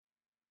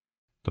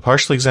The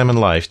Partially Examined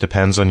Life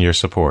depends on your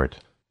support.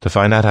 To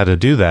find out how to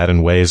do that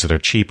in ways that are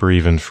cheap or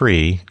even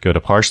free, go to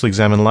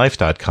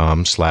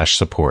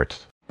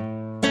partiallyexaminedlife.com/support.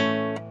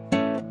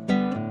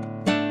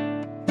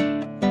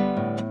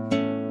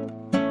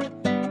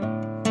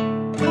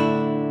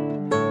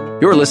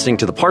 You're listening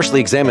to The Partially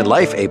Examined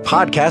Life, a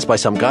podcast by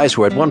some guys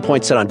who at one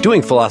point set on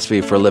doing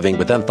philosophy for a living,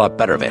 but then thought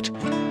better of it.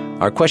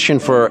 Our question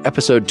for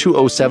episode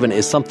 207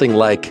 is something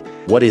like,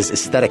 what is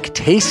aesthetic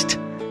taste?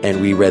 And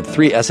we read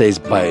 3 essays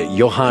by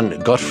Johann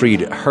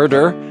Gottfried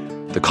Herder,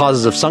 The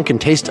Causes of Sunken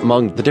Taste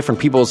Among the Different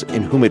Peoples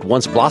in Whom It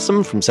Once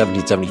Blossomed from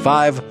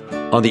 1775,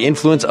 On the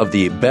Influence of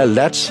the Belles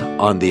Lettres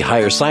on the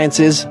Higher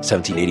Sciences,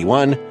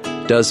 1781,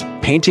 Does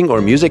Painting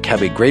or Music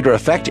Have a Greater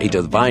Effect? A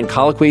Divine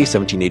Colloquy,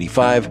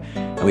 1785,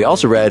 and we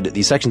also read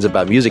the sections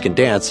about music and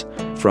dance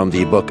from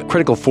the book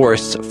Critical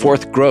Forest's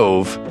Fourth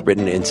Grove,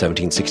 written in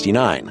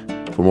 1769.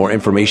 For more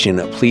information,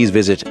 please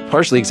visit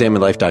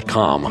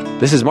partiallyexaminedlife.com.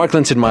 This is Mark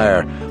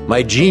Linsenmeyer,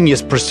 my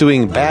genius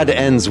pursuing bad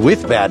ends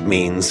with bad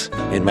means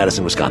in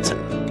Madison, Wisconsin.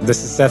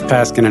 This is Seth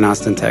Paskin in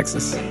Austin,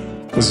 Texas.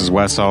 This is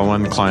Wes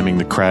Alwan climbing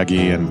the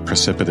craggy and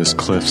precipitous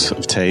cliffs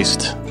of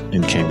taste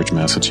in Cambridge,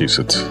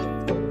 Massachusetts.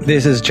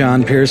 This is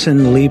John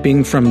Pearson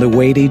leaping from the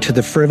weighty to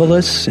the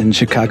frivolous in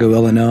Chicago,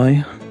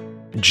 Illinois.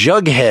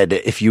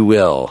 Jughead, if you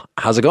will.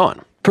 How's it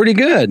going? Pretty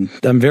good.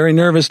 I'm very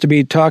nervous to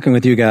be talking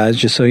with you guys,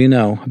 just so you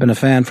know. I've been a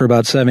fan for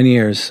about 7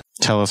 years.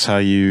 Tell us how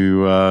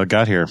you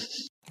got here.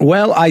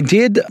 Well, I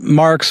did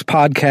Mark's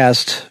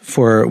podcast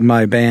for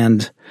my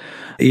band,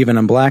 Even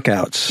in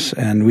Blackouts,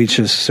 and we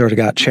just sort of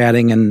got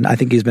chatting, and I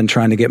think he's been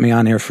trying to get me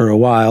on here for a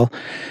while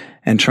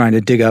and trying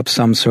to dig up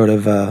some sort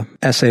of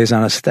essays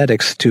on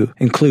aesthetics to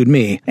include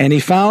me. And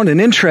he found an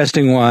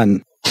interesting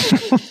one.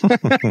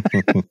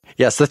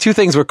 Yes, the two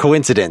things were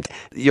coincident.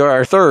 You're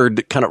our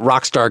third kind of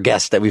rock star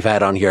guest that we've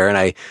had on here, and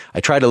I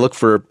try to look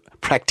for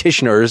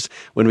practitioners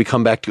when we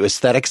come back to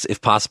aesthetics, if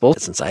possible,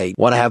 since I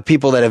want to have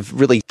people that have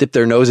really dipped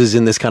their noses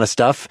in this kind of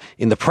stuff,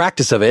 in the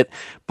practice of it.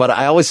 But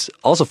I always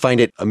also find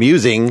it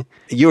amusing.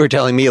 You were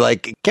telling me,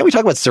 like, can we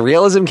talk about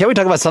surrealism? Can we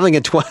talk about something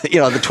in the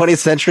 20th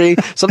century,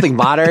 something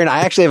modern?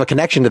 I actually have a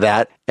connection to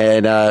that.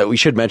 And we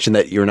should mention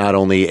that you're not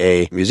only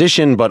a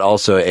musician, but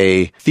also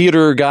a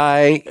theater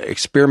guy,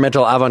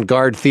 experimental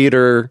avant-garde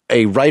theater,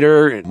 a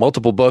writer,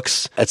 multiple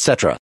books,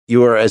 etc.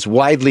 You are as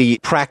widely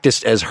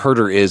practiced as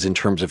Herder is in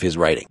terms of his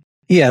writing.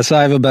 Yes,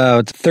 I have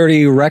about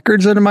 30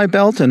 records under my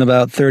belt and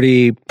about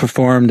 30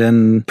 performed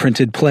and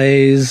printed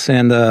plays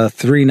and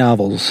 3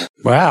 novels.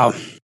 Wow.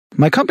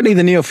 My company,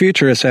 the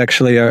Neo-Futurists,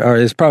 actually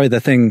is probably the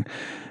thing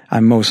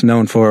I'm most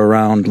known for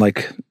around,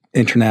 like,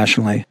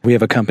 internationally. We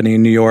have a company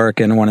in New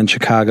York and one in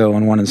Chicago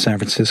and one in San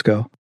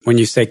Francisco. When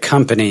you say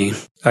company,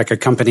 like a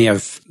company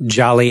of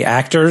jolly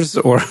actors,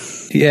 or?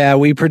 Yeah,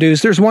 we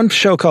produce, there's one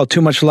show called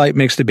Too Much Light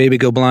Makes the Baby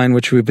Go Blind,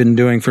 which we've been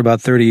doing for about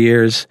 30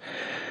 years.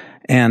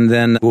 And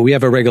then we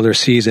have a regular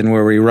season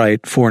where we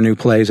write 4 new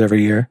plays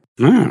every year.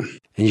 And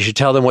you should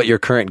tell them what your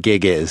current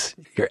gig is,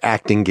 your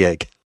acting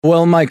gig.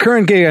 Well, my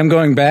current gig I'm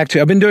going back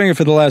to, I've been doing it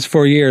for the last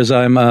 4 years.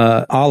 I'm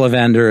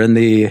Ollivander in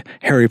the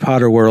Harry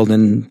Potter world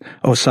in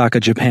Osaka,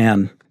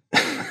 Japan.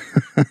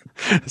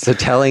 So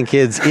telling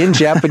kids in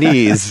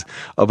Japanese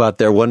about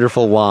their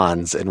wonderful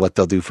wands and what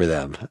they'll do for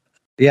them.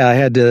 Yeah, I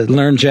had to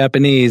learn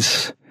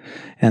Japanese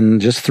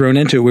and just thrown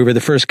into it. We were the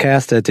first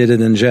cast that did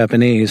it in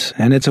Japanese.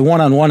 And it's a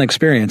one-on-one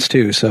experience,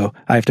 too. So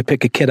I have to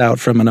pick a kid out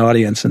from an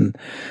audience and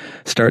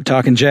start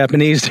talking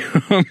Japanese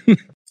to them.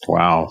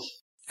 Wow.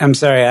 I'm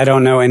sorry, I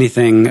don't know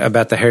anything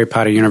about the Harry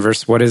Potter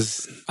universe. What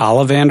is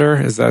Ollivander?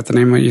 Is that the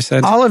name of what you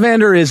said?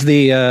 Ollivander is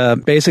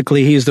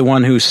basically he's the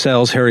one who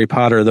sells Harry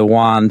Potter the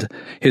wand,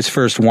 his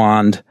first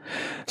wand.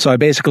 So I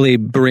basically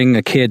bring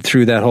a kid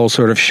through that whole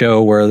sort of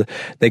show where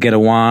they get a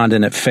wand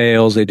and it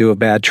fails, they do a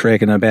bad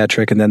trick, and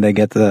then they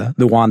get the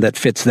wand that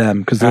fits them,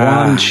 because the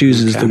wand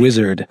chooses the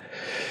wizard.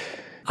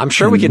 I'm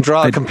sure we can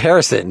draw a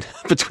comparison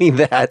between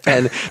that,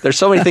 and there's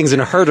so many things in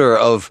Herder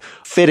of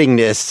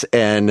fittingness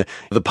and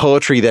the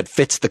poetry that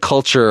fits the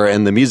culture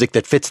and the music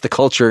that fits the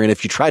culture. And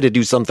if you try to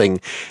do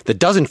something that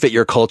doesn't fit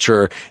your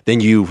culture,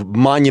 then you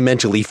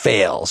monumentally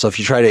fail. So if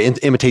you try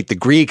to imitate the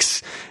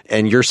Greeks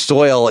and your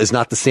soil is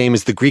not the same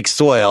as the Greek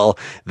soil,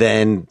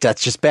 then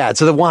that's just bad.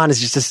 So the wand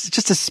is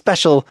just a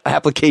special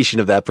application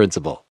of that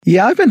principle.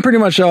 Yeah, I've been pretty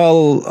much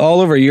all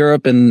over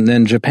Europe, and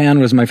then Japan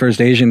was my first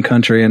Asian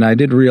country, and I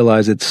did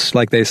realize it's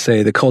like they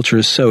say, the culture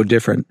is so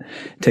different.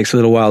 It takes a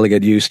little while to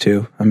get used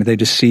to. I mean, they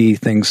just see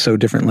things so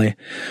differently.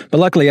 But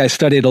luckily, I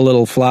studied a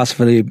little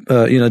philosophy,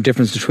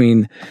 difference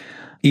between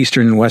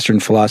Eastern and Western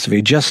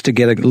philosophy, just to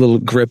get a little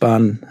grip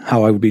on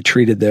how I would be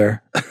treated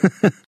there.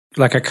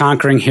 Like a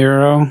conquering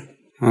hero?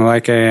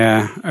 Like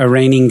a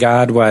reigning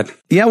god, what?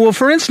 Yeah, well,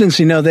 for instance,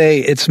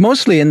 it's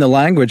mostly in the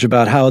language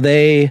about how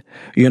they,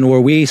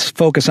 where we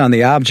focus on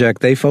the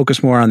object, they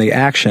focus more on the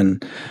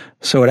action.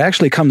 So it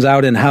actually comes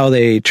out in how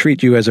they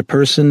treat you as a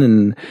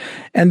person,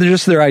 and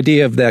just their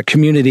idea of that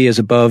community is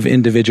above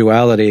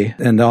individuality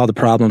and all the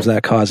problems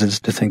that causes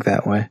to think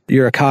that way.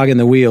 You're a cog in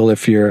the wheel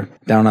if you're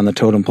down on the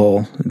totem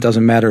pole. It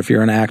doesn't matter if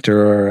you're an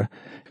actor or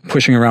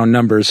pushing around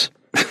numbers.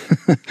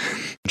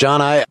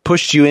 John, I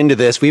pushed you into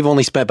this. We've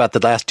only spent about the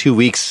last 2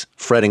 weeks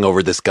fretting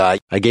over this guy.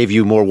 I gave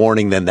you more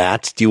warning than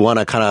that. Do you want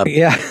to kind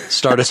of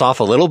start us off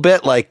a little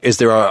bit? Like, is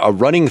there a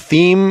running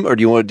theme, or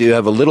do you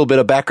have a little bit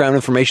of background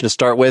information to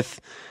start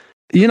with?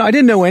 You know, I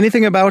didn't know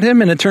anything about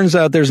him, and it turns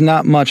out there's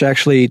not much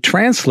actually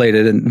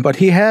translated, but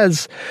he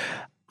has,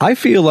 I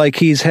feel like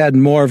he's had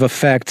more of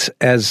effect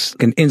as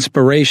an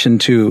inspiration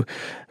to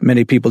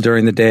many people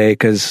during the day,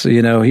 because,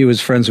 you know, he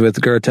was friends with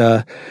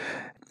Goethe,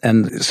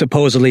 and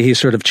supposedly he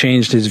sort of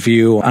changed his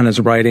view on his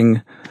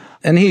writing.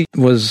 And he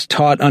was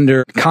taught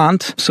under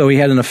Kant, so he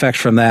had an effect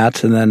from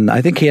that. And then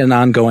I think he had an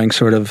ongoing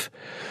sort of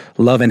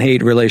love and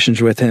hate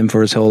relationship with him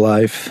for his whole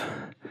life.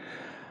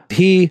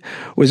 He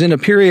was in a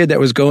period that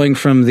was going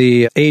from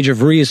the age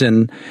of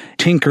reason,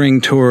 tinkering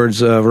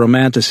towards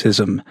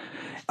romanticism.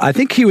 I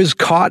think he was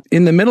caught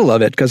in the middle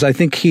of it, because I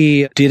think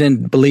he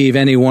didn't believe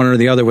any one or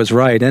the other was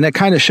right. And it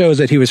kind of shows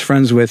that he was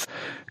friends with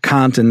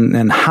Kant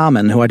and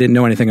Hamann, who I didn't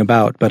know anything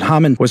about. But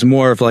Hamann was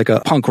more of like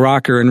a punk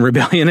rocker in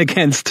rebellion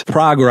against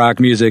prog rock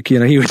music. You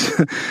know, he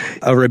was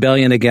a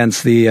rebellion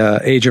against the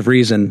age of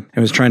reason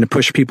and was trying to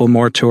push people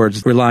more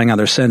towards relying on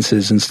their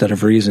senses instead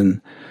of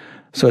reason.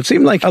 So it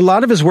seemed like a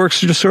lot of his work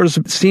just sort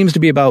of seems to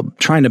be about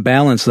trying to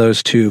balance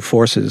those two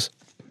forces.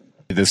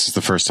 This is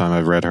the first time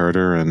I've read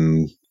Herder,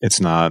 and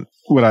it's not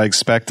what I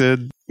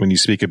expected. When you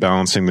speak of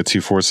balancing the two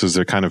forces,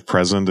 they're kind of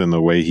present in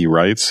the way he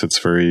writes. It's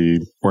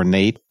very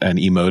ornate and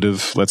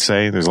emotive, let's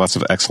say. There's lots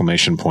of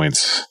exclamation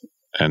points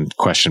and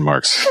question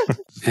marks.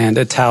 And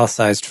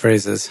italicized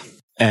phrases.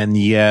 And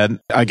yet,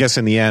 I guess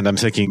in the end, I'm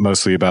thinking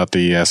mostly about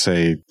the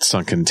essay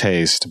Sunken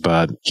Taste,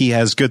 but he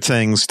has good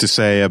things to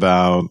say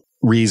about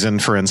reason,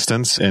 for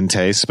instance, in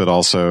taste, but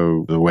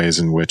also the ways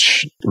in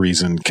which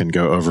reason can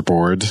go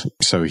overboard.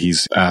 So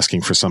he's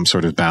asking for some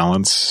sort of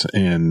balance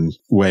in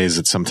ways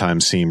that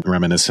sometimes seem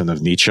reminiscent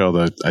of Nietzsche,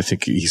 although I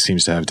think he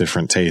seems to have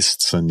different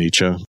tastes than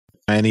Nietzsche.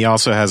 And he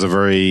also has a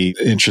very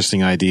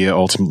interesting idea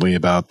ultimately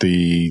about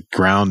the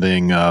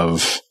grounding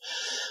of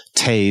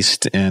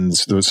taste and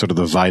sort of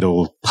the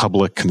vital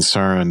public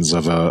concerns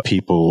of a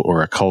people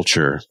or a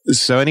culture.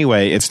 So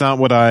anyway, it's not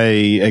what I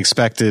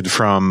expected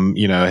from,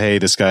 you know, hey,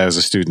 this guy was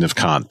a student of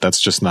Kant. That's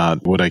just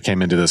not what I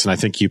came into this. And I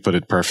think you put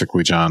it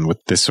perfectly, John,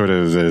 with this sort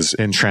of is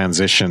in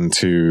transition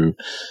to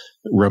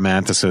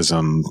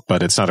romanticism,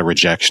 but it's not a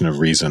rejection of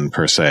reason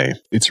per se.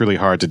 It's really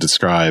hard to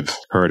describe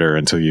Herder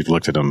until you've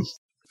looked at him.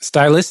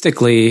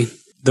 Stylistically,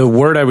 the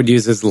word I would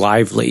use is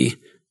lively.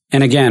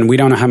 And again, we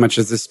don't know how much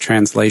is this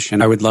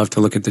translation. I would love to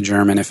look at the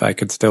German if I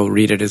could still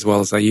read it as well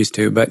as I used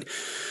to. But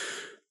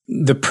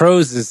the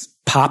prose is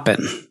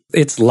poppin'.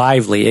 It's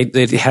lively.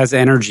 It has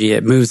energy.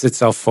 It moves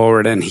itself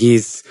forward. And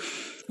he's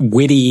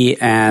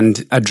witty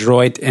and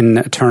adroit in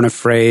a turn of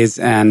phrase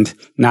and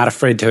not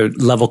afraid to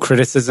level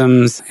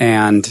criticisms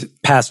and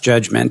pass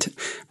judgment,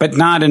 but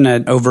not in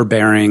an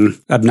overbearing,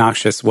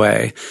 obnoxious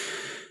way.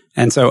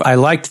 And so I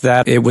liked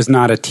that it was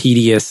not a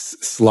tedious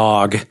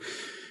slog.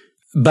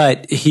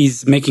 But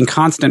he's making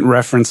constant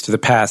reference to the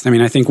past. I mean,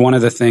 I think one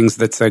of the things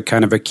that's a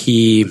kind of a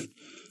key,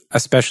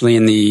 especially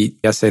in the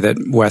essay that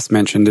Wes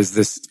mentioned, is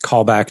this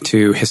callback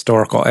to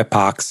historical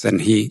epochs. And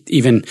he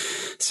even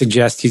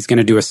suggests he's going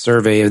to do a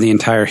survey of the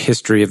entire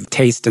history of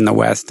taste in the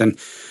West. And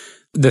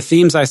the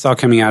themes I saw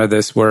coming out of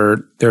this were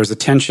there's a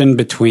tension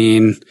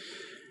between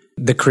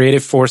the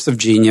creative force of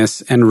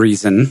genius and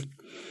reason.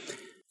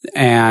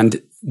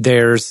 And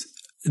there's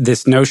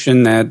this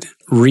notion that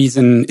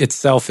reason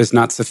itself is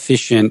not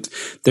sufficient.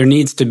 There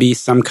needs to be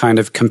some kind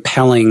of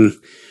compelling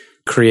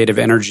creative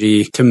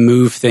energy to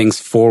move things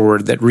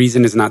forward, that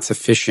reason is not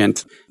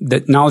sufficient,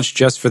 that knowledge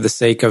just for the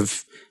sake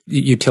of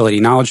utility,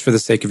 knowledge for the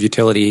sake of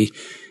utility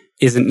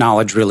isn't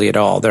knowledge really at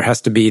all. There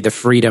has to be the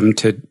freedom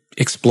to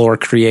explore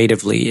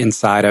creatively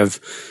inside of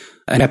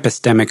an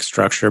epistemic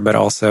structure, but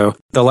also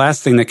the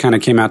last thing that kind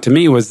of came out to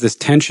me was this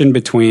tension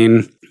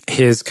between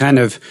his kind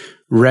of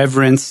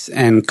reverence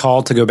and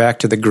call to go back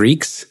to the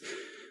Greeks.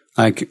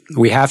 Like,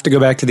 we have to go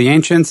back to the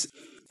ancients,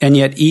 and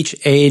yet each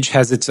age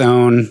has its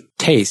own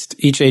taste.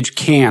 Each age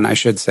can, I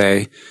should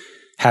say,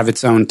 have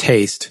its own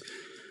taste,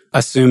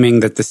 assuming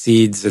that the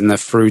seeds and the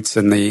fruits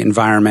and the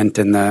environment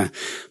and the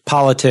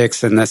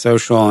politics and the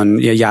social and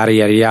yada,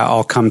 yada, yada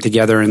all come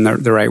together in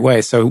the right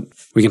way. So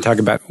we can talk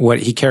about what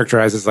he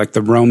characterizes like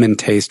the Roman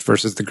taste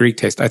versus the Greek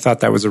taste. I thought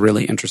that was a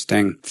really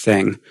interesting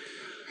thing.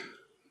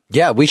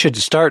 Yeah, we should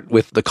start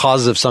with the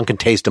causes of sunken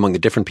taste among the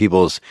different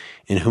peoples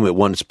in whom it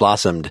once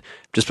blossomed.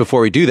 Just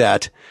before we do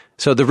that,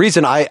 so the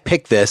reason I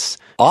picked this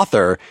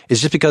author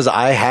is just because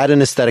I had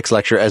an aesthetics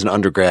lecture as an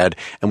undergrad,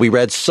 and we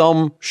read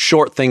some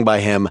short thing by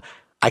him.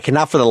 I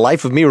cannot for the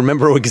life of me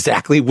remember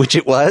exactly which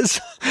it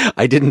was.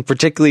 I didn't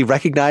particularly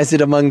recognize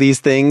it among these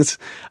things,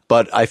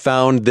 but I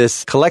found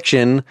this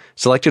collection,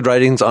 Selected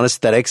Writings on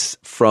Aesthetics,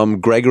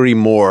 from Gregory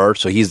Moore.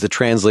 So he's the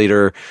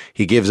translator.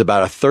 He gives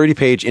about a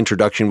 30-page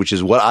introduction, which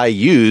is what I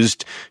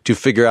used to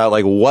figure out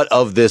like what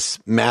of this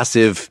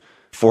massive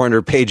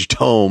 400-page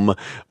tome,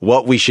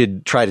 what we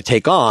should try to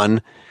take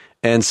on.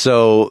 And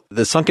so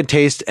the sunken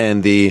taste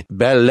and the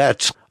belles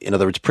lettres, in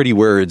other words, pretty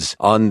words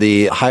on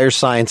the higher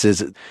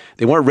sciences,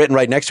 they weren't written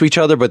right next to each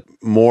other, but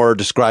more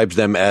describes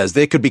them as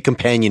they could be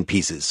companion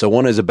pieces. So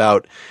one is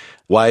about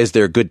why is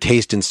there good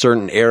taste in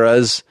certain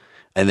eras?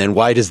 And then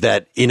why does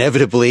that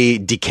inevitably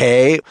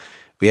decay?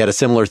 We had a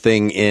similar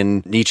thing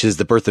in Nietzsche's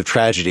The Birth of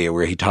Tragedy,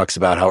 where he talks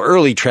about how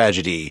early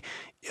tragedy,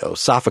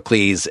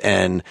 Sophocles,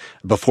 and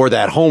before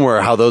that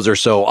Homer, how those are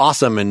so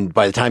awesome. And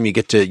by the time you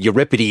get to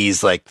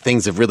Euripides, like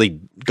things have really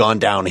gone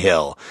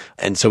downhill.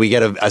 And so we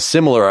get a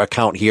similar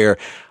account here.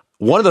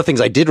 One of the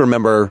things I did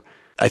remember,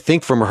 I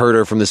think from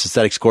Herder from this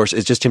aesthetics course,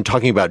 is just him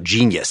talking about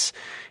genius.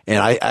 And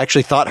I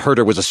actually thought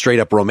Herder was a straight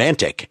up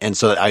romantic. And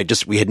so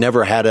we had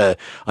never had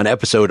an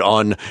episode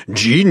on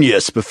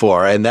genius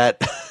before. And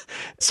that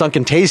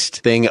sunken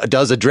taste thing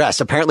does address.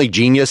 Apparently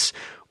genius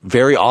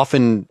very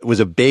often was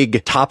a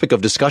big topic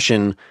of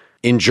discussion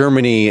in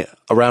Germany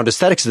around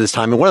aesthetics at this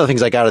time. And one of the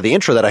things I got out of the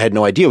intro that I had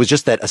no idea was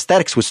just that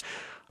aesthetics was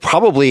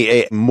probably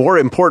a more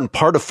important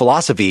part of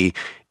philosophy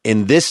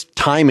in this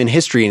time in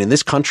history and in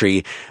this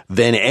country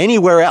than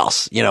anywhere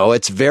else.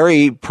 It's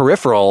very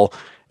peripheral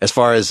as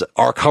far as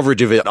our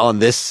coverage of it on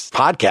this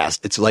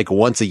podcast. It's like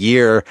once a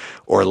year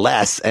or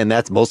less. And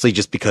that's mostly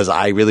just because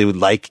I really would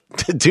like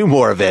to do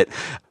more of it.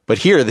 But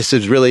here, this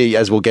is really,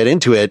 as we'll get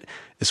into it,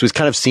 this was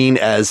kind of seen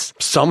as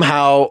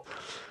somehow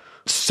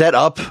set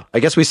up.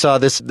 I guess we saw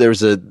this.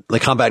 There's a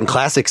Combat and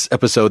Classics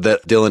episode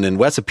that Dylan and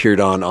Wes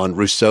appeared on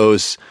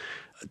Rousseau's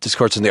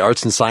Discourse on the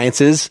Arts and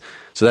Sciences.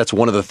 So that's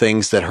one of the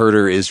things that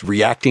Herder is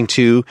reacting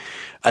to.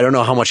 I don't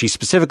know how much he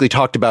specifically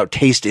talked about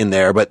taste in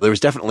there, but there was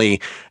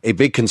definitely a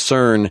big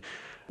concern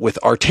with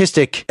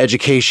artistic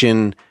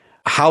education,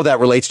 how that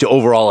relates to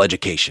overall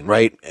education,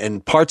 right?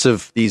 And parts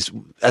of these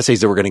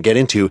essays that we're going to get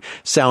into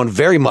sound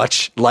very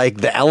much like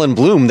the Alan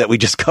Bloom that we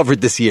just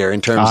covered this year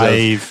in terms of...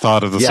 I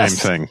thought of the same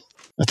thing.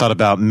 I thought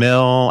about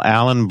Mill,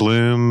 Alan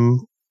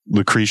Bloom,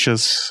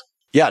 Lucretius.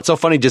 Yeah, it's so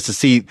funny just to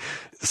see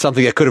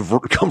something that could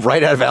have come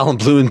right out of Alan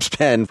Bloom's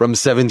pen from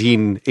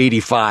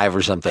 1785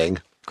 or something.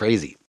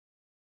 Crazy.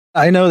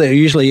 I know that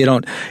usually you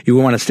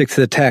want to stick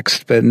to the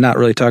text, but not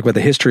really talk about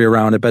the history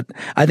around it. But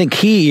I think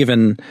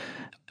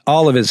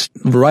all of his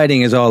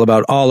writing is all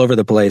over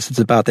the place. It's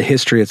about the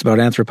history. It's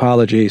about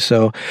anthropology.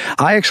 So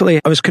I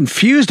was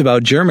confused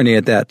about Germany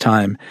at that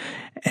time.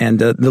 And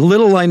the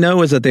little I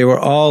know is that they were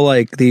all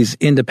like these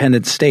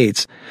independent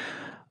states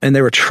and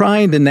they were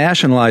trying to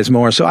nationalize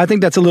more. So I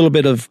think that's a little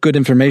bit of good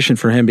information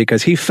for him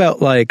because he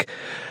felt like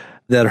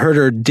that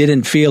Herder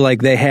didn't feel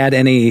like they had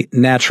any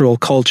natural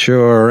culture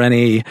or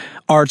any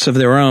arts of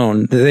their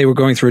own. They were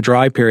going through a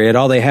dry period.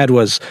 All they had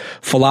was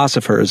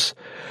philosophers.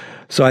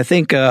 So I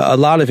think a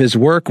lot of his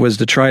work was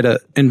to try to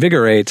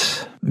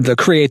invigorate the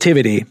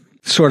creativity,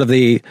 sort of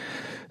the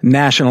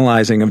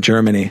nationalizing of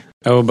Germany.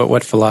 Oh, but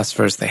what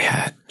philosophers they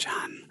had,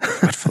 John.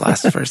 What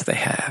philosophers they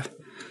have.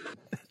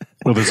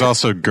 Well, there's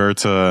also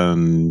Goethe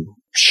and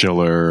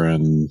Schiller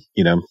and,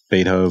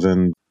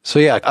 Beethoven. So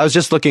yeah, I was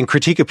just looking,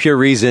 Critique of Pure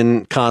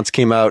Reason, Kant's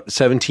came out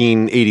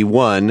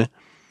 1781.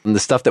 And the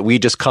stuff that we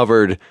just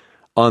covered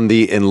on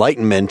the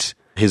Enlightenment,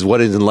 his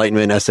What is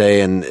Enlightenment essay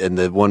and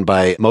the one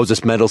by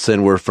Moses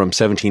Mendelssohn were from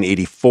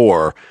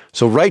 1784.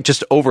 So right,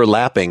 just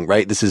overlapping,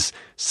 right? This is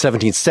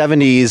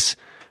 1770s.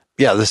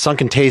 Yeah, the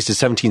Sunken Taste is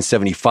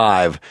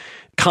 1775.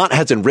 Kant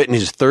hasn't written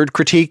his third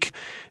critique.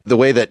 The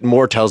way that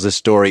Moore tells this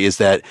story is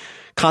that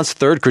Kant's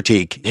third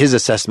critique, his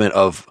assessment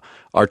of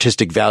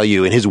artistic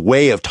value and his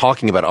way of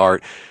talking about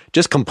art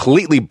just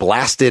completely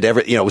blasted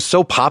it was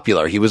so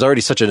popular. He was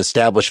already such an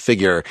established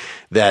figure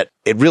that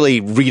it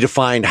really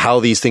redefined how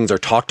these things are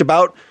talked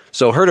about.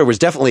 So Herder was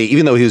definitely,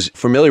 even though he was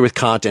familiar with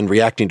Kant and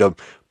reacting to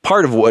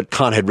part of what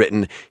Kant had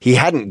written, he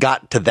hadn't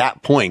got to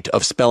that point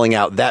of spelling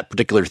out that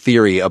particular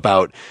theory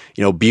about,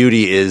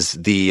 beauty is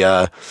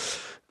the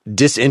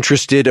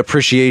disinterested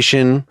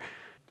appreciation.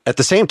 At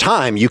the same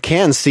time, you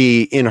can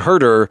see in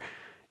Herder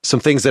some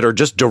things that are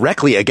just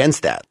directly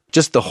against that.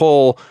 Just the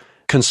whole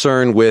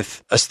concern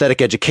with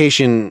aesthetic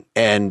education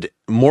and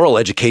moral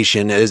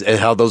education is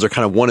how those are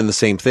kind of one and the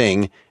same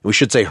thing. We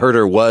should say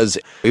Herder was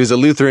a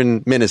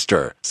Lutheran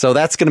minister. So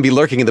that's going to be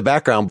lurking in the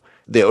background.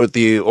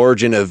 The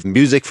origin of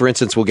music, for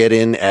instance, we'll get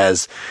in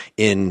as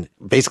in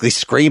basically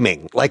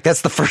screaming. Like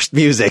that's the first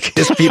music,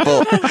 is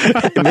people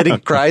emitting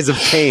cries of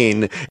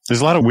pain.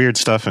 There's a lot of weird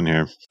stuff in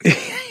here.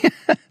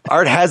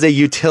 Art has a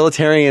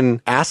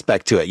utilitarian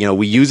aspect to it.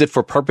 We use it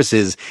for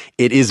purposes.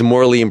 It is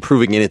morally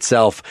improving in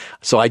itself.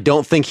 So I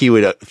don't think he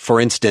would, for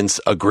instance,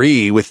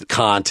 agree with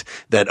Kant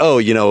that,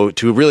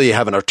 to really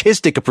have an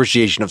artistic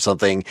appreciation of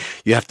something,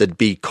 you have to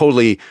be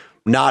totally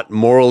not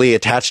morally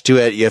attached to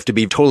it. You have to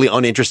be totally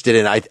uninterested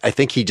in it. I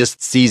think he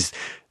just sees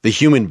the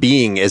human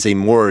being as a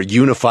more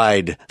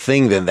unified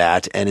thing than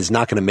that and is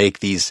not going to make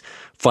these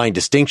fine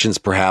distinctions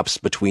perhaps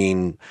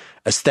between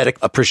aesthetic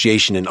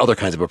appreciation and other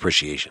kinds of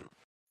appreciation.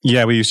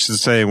 Yeah, we used to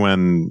say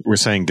when we're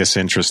saying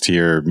disinterest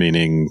here,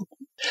 meaning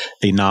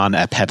a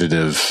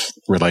non-appetitive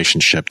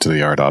relationship to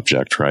the art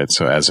object, right?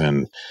 So as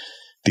in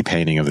the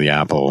painting of the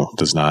apple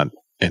does not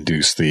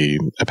induce the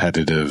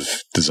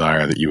appetitive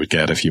desire that you would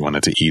get if you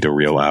wanted to eat a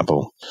real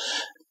apple.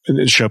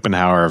 And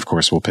Schopenhauer, of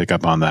course, will pick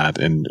up on that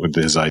and with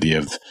his idea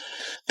of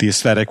the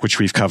aesthetic, which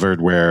we've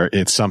covered, where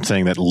it's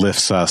something that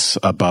lifts us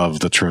above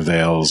the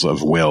travails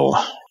of will.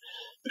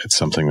 It's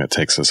something that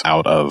takes us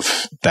out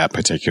of that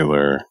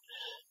particular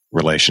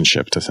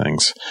relationship to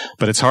things.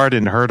 But it's hard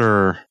in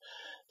Herder.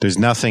 There's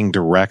nothing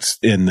direct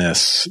in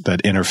this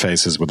that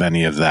interfaces with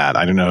any of that.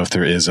 I don't know if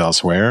there is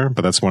elsewhere,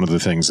 but that's one of the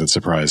things that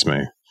surprised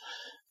me,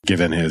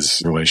 given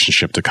his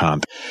relationship to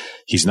Kant.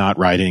 He's not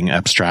writing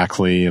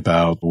abstractly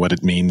about what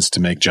it means to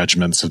make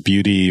judgments of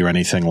beauty or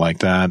anything like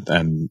that.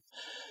 And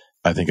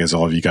I think, as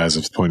all of you guys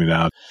have pointed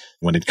out,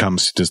 when it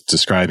comes to just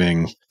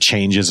describing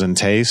changes in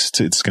taste,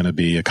 it's going to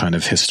be a kind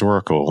of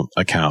historical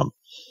account.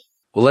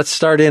 Well, let's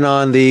start in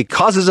on the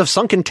causes of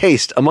sunken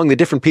taste among the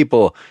different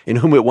people in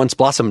whom it once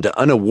blossomed,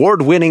 an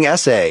award-winning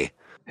essay.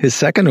 His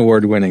second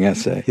award-winning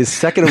essay. His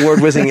second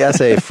award-winning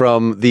essay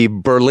from the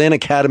Berlin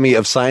Academy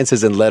of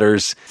Sciences and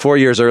Letters. 4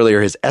 years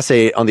earlier, his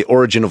essay on the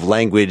origin of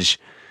language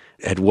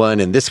had won,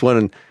 and this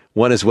one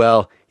won as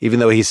well, even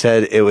though he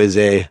said it was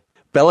a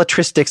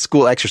belletristic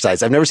school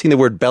exercise. I've never seen the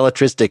word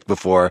belletristic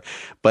before,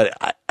 but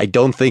I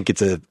don't think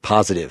it's a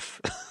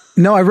positive.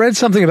 No, I read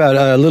something about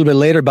a little bit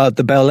later about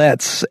the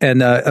ballets,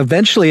 and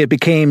eventually it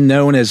became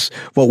known as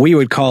what we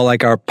would call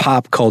like our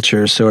pop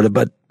culture, sort of,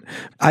 but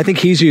I think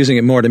he's using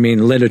it more to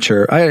mean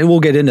literature. We'll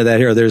get into that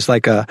here. There's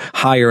like a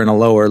higher and a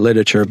lower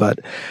literature, but...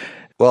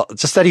 Well,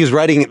 just that he was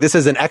writing this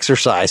as an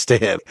exercise to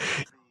him.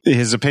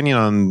 His opinion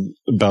on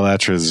belles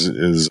lettres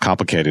is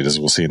complicated, as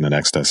we'll see in the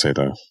next essay,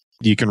 though.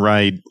 You can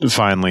write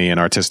finely and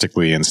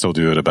artistically and still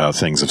do it about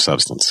things of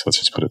substance. Let's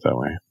just put it that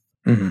way.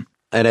 Mm-hmm.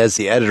 And as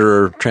the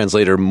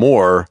editor-translator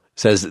Moore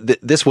says,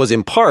 this was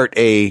in part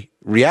a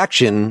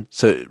reaction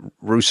to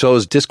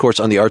Rousseau's Discourse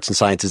on the Arts and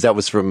Sciences. That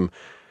was from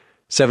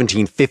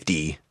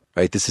 1750,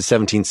 right? This is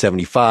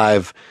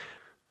 1775.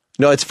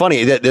 No, it's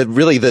funny that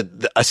really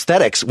the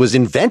aesthetics was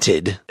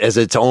invented as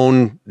its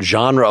own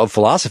genre of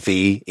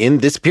philosophy in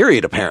this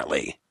period,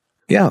 apparently.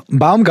 Yeah,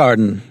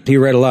 Baumgarten, he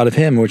read a lot of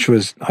him, which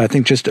was, I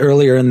think, just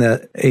earlier in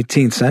the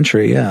 18th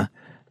century, yeah.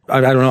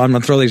 I don't know, I'm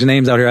going to throw these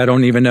names out here, I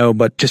don't even know,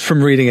 but just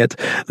from reading it,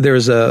 there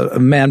was a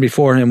man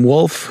before him,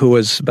 Wolff, who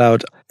was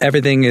about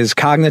everything is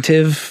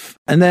cognitive,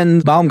 and then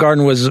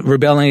Baumgarten was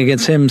rebelling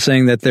against him,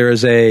 saying that there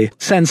is a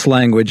sense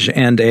language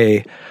and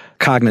a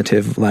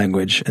cognitive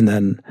language, and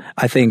then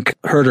I think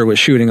Herder was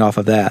shooting off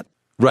of that.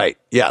 Right.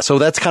 Yeah. So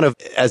that's kind of,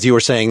 as you were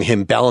saying,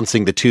 him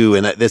balancing the two,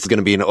 and that this is going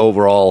to be an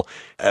overall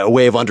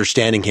way of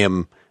understanding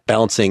him,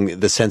 balancing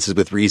the senses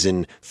with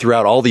reason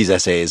throughout all these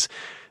essays.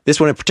 This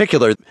one in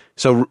particular,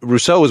 so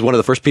Rousseau was one of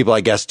the first people,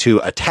 I guess, to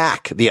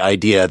attack the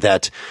idea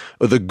that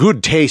the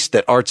good taste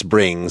that arts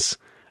brings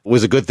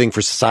was a good thing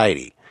for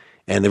society.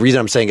 And the reason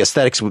I'm saying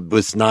aesthetics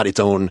was not its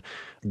own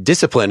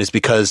discipline is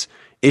because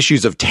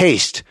issues of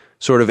taste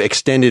sort of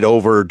extended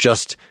over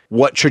just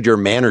what should your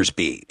manners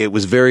be. It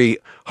was very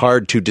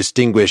hard to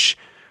distinguish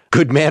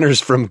good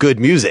manners from good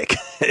music.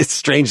 It's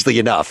strangely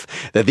enough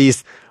that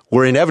these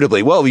were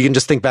inevitably, well, you can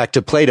just think back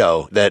to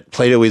Plato, that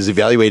Plato is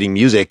evaluating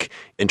music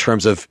in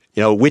terms of,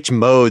 which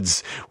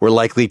modes were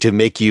likely to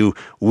make you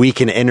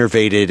weak and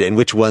enervated and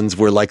which ones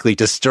were likely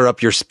to stir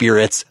up your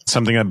spirits.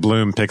 Something that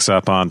Bloom picks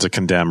up on to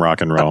condemn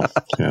rock and roll.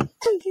 Yeah.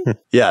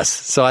 Yes.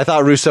 So I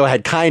thought Rousseau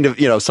had kind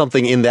of,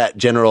 something in that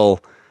general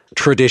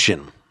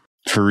tradition.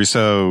 For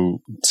Rousseau,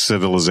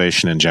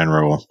 civilization in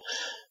general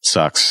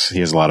sucks. He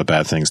has a lot of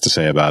bad things to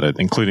say about it,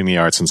 including the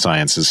arts and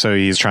sciences. So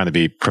he's trying to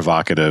be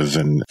provocative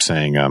and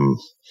saying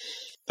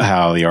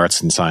how the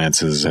arts and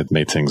sciences had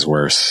made things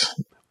worse.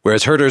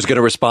 Whereas Herder is going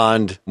to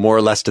respond more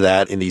or less to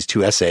that in these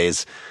two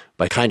essays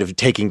by kind of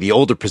taking the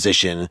older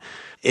position.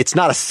 It's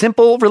not a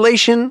simple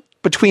relation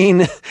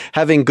between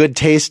having good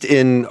taste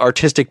in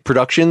artistic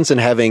productions and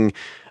having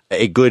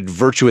a good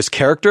virtuous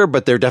character,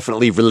 but they're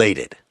definitely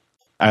related.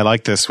 I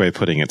like this way of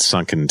putting it,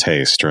 sunken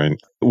taste, right?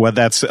 What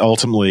that's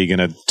ultimately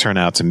going to turn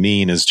out to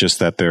mean is just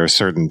that there are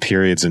certain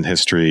periods in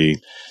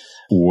history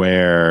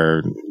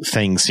where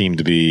things seem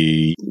to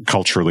be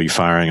culturally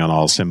firing on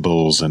all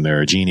cymbals and there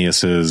are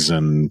geniuses,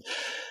 and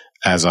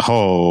as a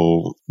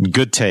whole,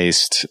 good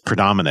taste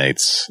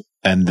predominates.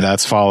 And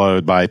that's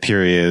followed by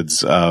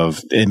periods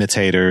of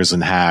imitators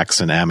and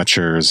hacks and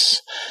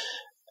amateurs.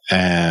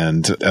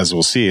 And as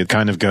we'll see, it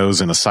kind of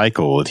goes in a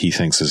cycle that he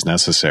thinks is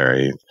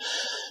necessary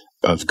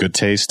of good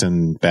taste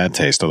and bad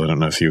taste, although I don't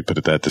know if you would put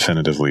it that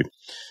definitively.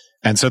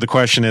 And so the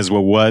question is,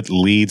 well, what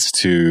leads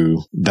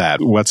to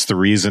that? What's the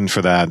reason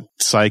for that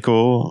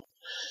cycle?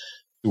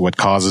 What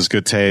causes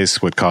good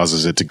taste? What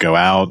causes it to go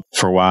out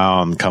for a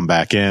while and come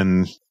back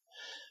in?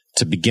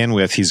 To begin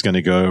with, he's going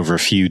to go over a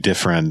few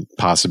different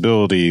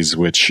possibilities,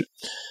 which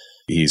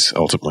he's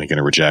ultimately going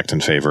to reject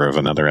in favor of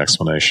another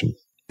explanation.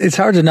 It's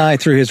hard to deny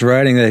through his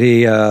writing that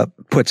he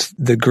puts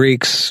the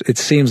Greeks, it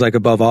seems like,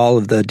 above all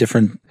of the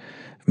different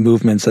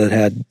movements that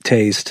had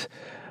taste.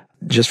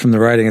 Just from the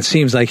writing, it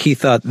seems like he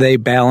thought they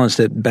balanced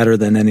it better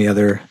than any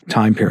other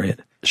time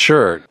period.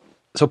 Sure.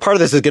 So part of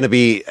this is going to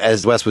be,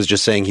 as Wes was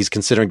just saying, he's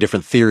considering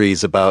different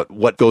theories about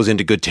what goes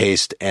into good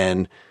taste.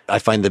 And I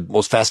find the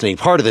most fascinating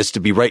part of this to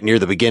be right near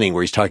the beginning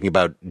where he's talking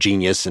about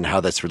genius and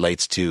how this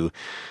relates to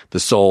the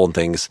soul and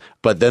things.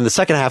 But then the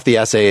second half of the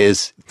essay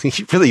is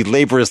he really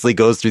laboriously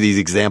goes through these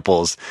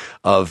examples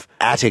of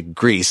Attic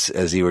Greece,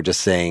 as you were just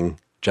saying,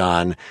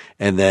 John,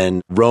 and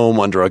then Rome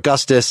under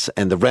Augustus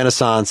and the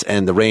Renaissance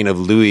and the reign of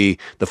Louis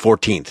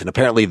XIV. And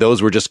apparently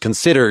those were just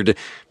considered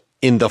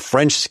in the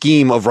French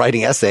scheme of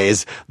writing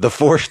essays, the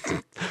 4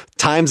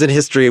 times in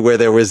history where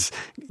there was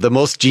the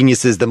most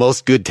geniuses, the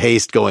most good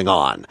taste going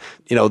on.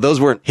 You know, those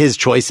weren't his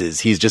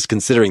choices. He's just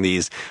considering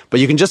these.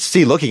 But you can just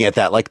see looking at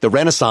that, like the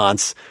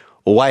Renaissance.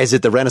 Why is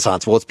it the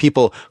Renaissance? Well, it's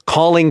people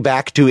calling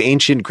back to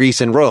ancient Greece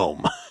and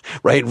Rome,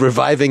 right?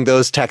 Reviving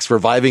those texts,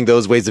 reviving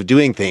those ways of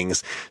doing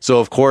things. So,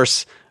 of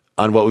course,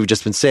 on what we've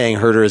just been saying,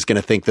 Herder is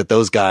going to think that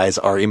those guys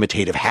are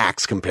imitative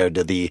hacks compared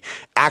to the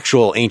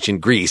actual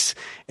ancient Greece.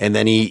 And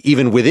then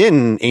even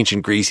within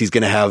ancient Greece, he's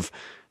going to have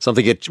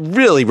something that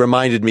really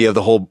reminded me of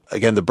the whole,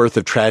 again, the birth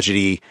of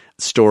tragedy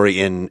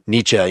story in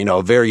Nietzsche, you know,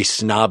 a very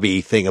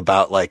snobby thing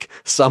about like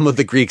some of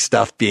the Greek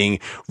stuff being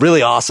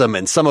really awesome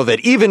and some of it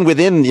even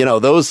within, you know,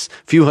 those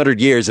few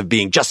hundred years of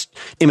being just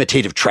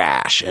imitative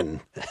trash. And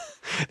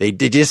they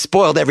just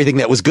spoiled everything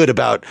that was good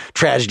about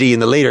tragedy in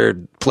the later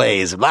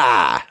plays.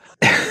 Blah.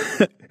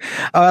 I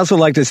also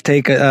liked his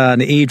take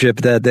on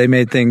Egypt, that they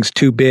made things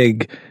too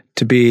big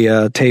to be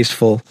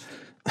tasteful.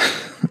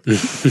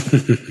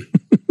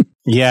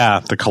 Yeah,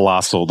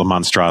 the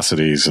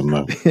monstrosities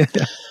and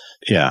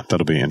yeah,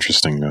 that'll be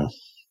interesting though.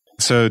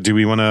 So do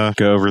we want to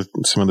go over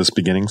some of this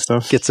beginning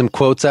stuff? Get some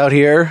quotes out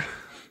here.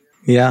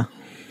 Yeah.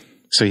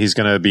 So he's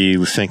going to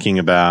be thinking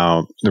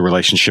about the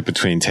relationship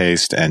between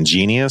taste and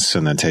genius,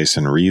 and then taste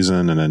and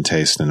reason, and then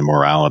taste and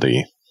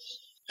morality.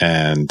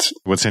 And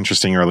what's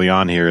interesting early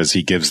on here is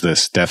he gives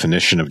this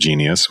definition of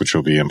genius, which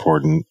will be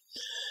important.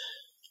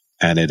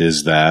 And it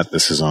is that,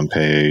 this is on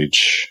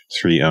page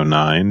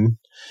 309,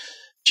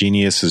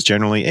 genius is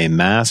generally a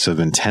mass of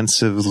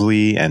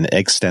intensively and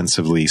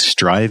extensively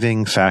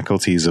striving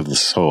faculties of the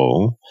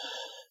soul.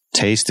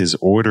 Taste is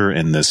order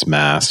in this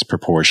mass,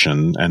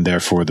 proportion, and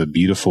therefore the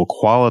beautiful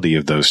quality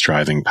of those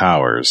striving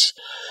powers.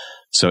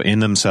 So in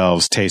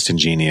themselves, taste and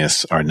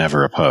genius are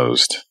never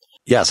opposed.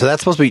 Yeah, so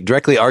that's supposed to be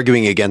directly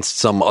arguing against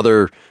some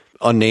other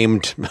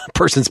unnamed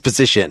person's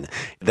position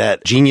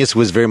that genius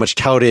was very much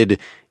touted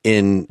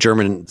in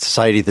German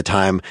society at the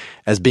time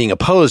as being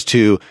opposed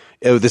to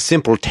the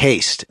simple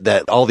taste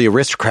that all the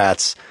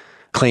aristocrats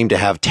claim to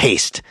have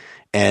taste.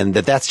 And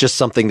that's just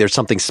something, there's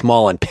something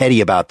small and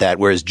petty about that.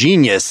 Whereas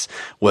genius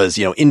was,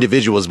 you know,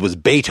 individuals, was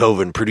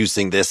Beethoven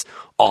producing this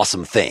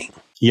awesome thing.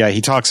 Yeah,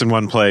 he talks in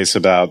one place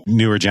about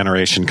newer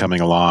generation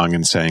coming along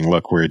and saying,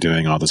 look, we're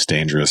doing all this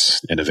dangerous,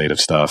 innovative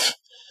stuff.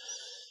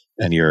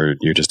 And you're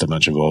just a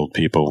bunch of old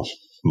people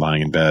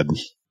lying in bed.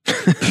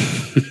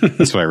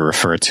 That's what I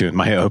refer to in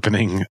my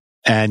opening.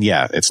 And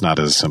yeah, it's not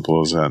as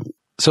simple as that.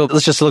 So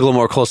let's just look a little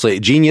more closely.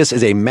 Genius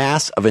is a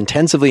mass of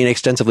intensively and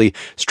extensively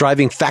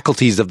striving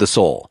faculties of the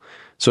soul.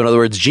 So in other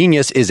words,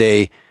 genius is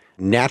a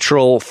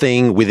natural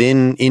thing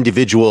within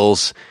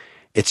individuals.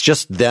 It's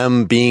just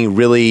them being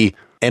really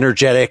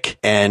energetic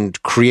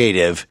and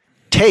creative.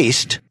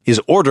 Taste is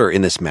order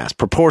in this mass,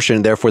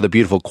 proportion, therefore the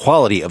beautiful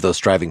quality of those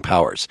striving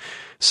powers.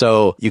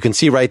 So you can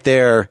see right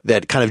there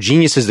that kind of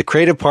genius is the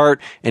creative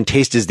part and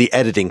taste is the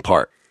editing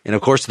part. And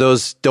of course,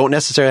 those don't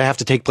necessarily have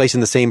to take place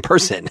in the same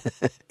person.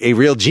 A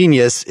real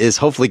genius is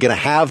hopefully going to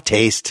have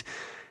taste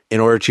in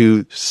order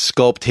to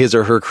sculpt his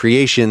or her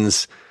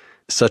creations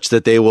such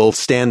that they will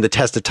stand the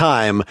test of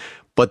time.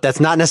 But that's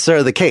not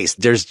necessarily the case.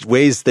 There's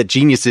ways that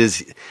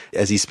geniuses,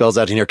 as he spells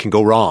out in here, can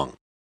go wrong.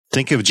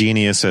 Think of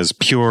genius as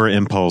pure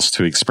impulse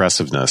to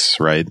expressiveness,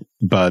 right?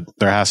 But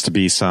there has to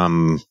be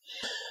some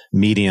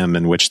medium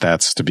in which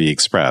that's to be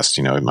expressed.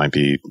 You know, it might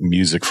be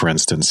music, for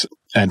instance.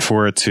 And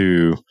for it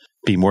to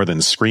be more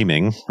than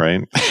screaming,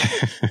 right?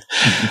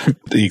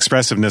 The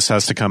expressiveness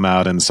has to come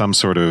out in some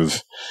sort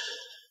of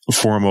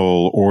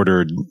formal,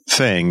 ordered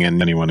thing.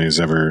 And anyone who's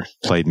ever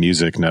played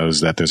music knows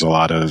that there's a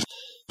lot of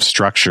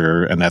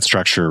structure, and that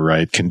structure,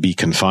 right, can be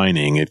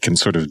confining. It can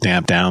sort of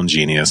damp down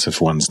genius if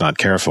one's not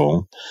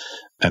careful.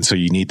 And so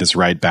you need this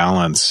right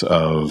balance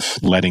of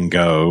letting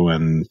go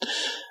and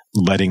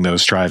letting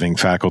those striving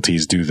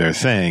faculties do their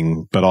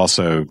thing, but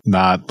also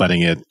not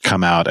letting it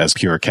come out as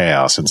pure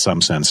chaos, in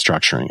some sense,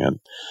 structuring it.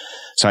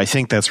 So I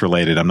think that's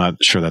related. I'm not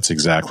sure that's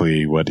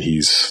exactly what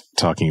he's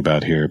talking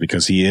about here,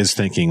 because he is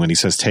thinking when he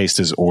says taste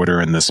is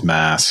order in this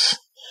mass.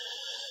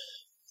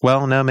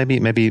 Well, no,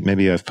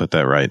 maybe I've put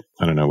that right.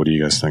 I don't know. What do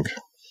you guys think?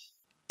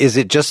 Is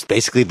it just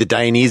basically the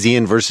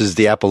Dionysian versus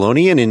the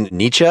Apollonian in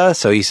Nietzsche?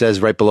 So he says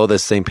right below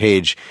this same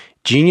page,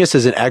 genius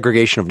is an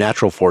aggregation of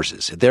natural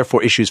forces. It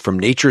therefore issues from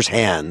nature's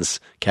hands,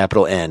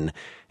 capital N,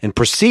 and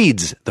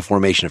precedes the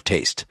formation of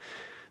taste.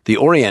 The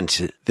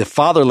Orient, the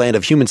fatherland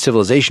of human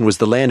civilization, was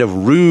the land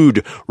of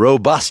rude,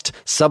 robust,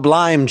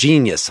 sublime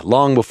genius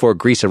long before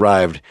Greece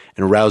arrived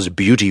and aroused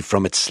beauty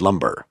from its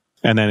slumber.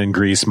 And then in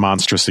Greece,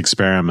 monstrous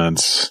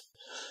experiments.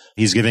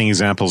 He's giving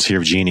examples here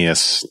of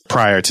genius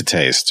prior to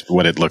taste,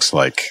 what it looks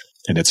like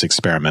in its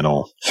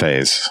experimental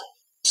phase.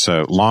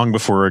 So long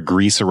before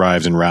Greece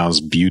arrived and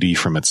roused beauty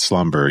from its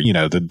slumber,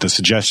 the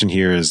suggestion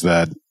here is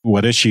that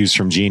what issues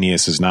from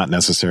genius is not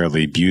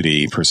necessarily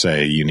beauty per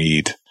se. You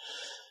need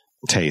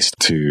taste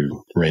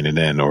to rein it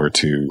in or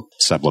to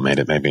sublimate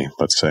it, maybe,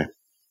 let's say.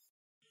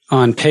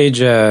 On page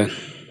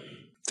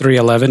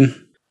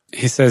 311,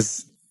 he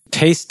says,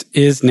 taste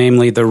is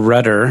namely the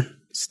rudder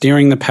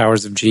steering the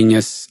powers of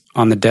genius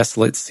on the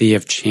desolate sea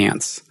of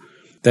chance.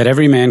 That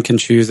every man can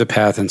choose a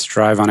path and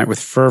strive on it with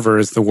fervor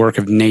is the work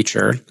of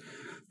nature.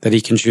 That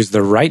he can choose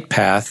the right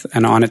path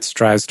and on it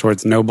strives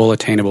towards noble,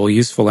 attainable,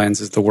 useful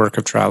ends is the work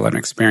of trial and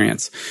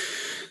experience.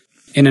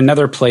 In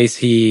another place,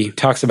 he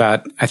talks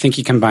about, I think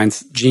he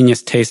combines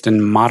genius, taste,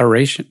 and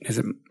moderation. Is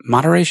it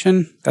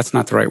moderation? That's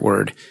not the right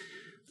word.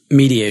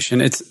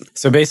 Mediation.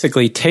 So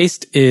basically,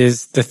 taste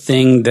is the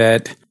thing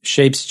that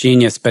shapes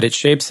genius, but it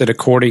shapes it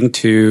according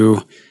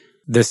to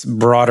this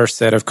broader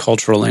set of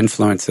cultural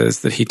influences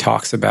that he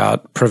talks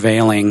about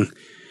prevailing.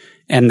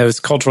 And those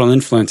cultural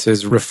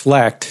influences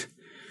reflect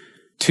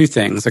two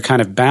things, a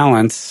kind of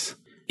balance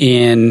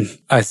in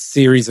a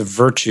series of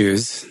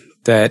virtues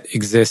that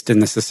exist in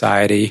the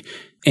society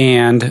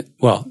and,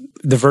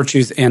 the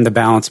virtues and the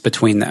balance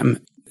between them.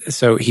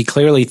 So he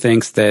clearly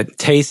thinks that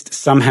taste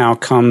somehow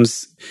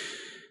comes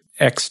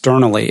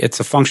externally. It's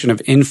a function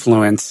of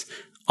influence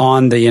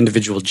on the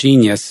individual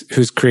genius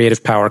whose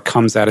creative power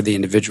comes out of the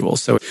individual.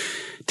 So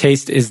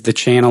taste is the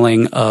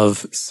channeling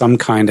of some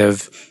kind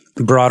of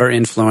broader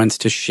influence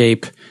to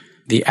shape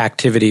the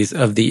activities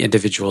of the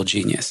individual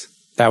genius.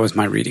 That was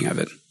my reading of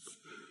it.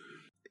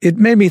 It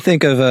made me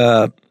think of,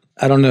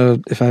 I don't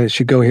know if I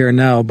should go here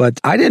now, but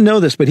I didn't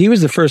know this, but he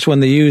was the first one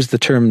to use the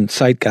term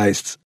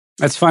zeitgeist.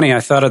 That's funny.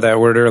 I thought of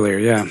that word earlier,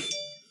 yeah.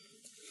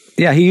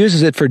 Yeah, he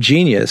uses it for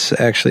genius,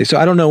 actually. So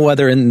I don't know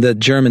whether in the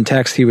German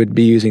text he would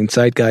be using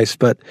zeitgeist,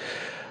 but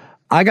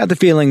I got the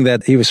feeling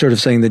that he was sort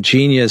of saying that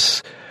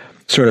genius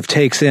sort of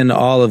takes in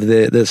all of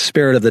the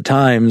spirit of the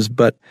times,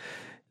 but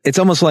it's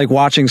almost like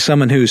watching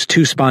someone who's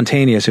too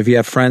spontaneous. If you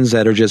have friends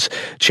that are just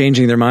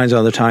changing their minds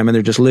all the time and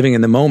they're just living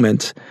in the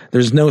moment,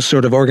 there's no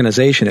sort of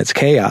organization. It's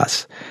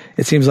chaos.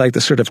 It seems like the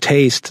sort of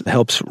taste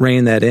helps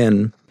rein that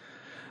in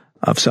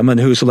of someone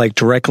who's like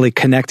directly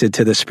connected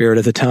to the spirit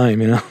of the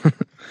time,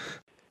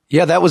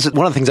 Yeah, that was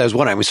one of the things I was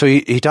wondering. So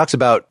he talks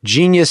about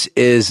genius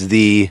is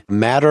the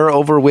matter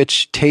over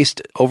which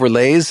taste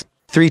overlays.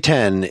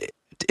 310,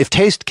 if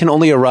taste can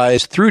only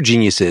arise through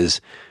geniuses,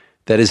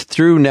 that is,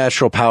 through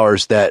natural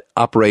powers that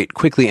operate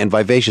quickly and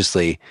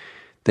vivaciously,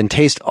 then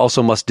taste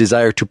also must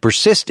desire to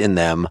persist in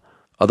them.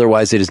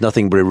 Otherwise, it is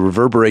nothing but a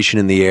reverberation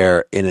in the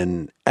air in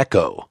an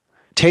echo.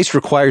 Taste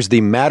requires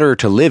the matter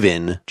to live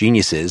in,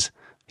 geniuses.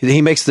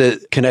 He makes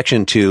the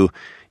connection to,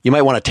 you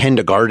might want to tend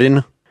a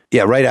garden.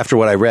 Yeah, right after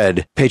what I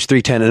read, page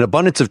 310, an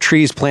abundance of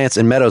trees, plants,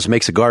 and meadows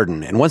makes a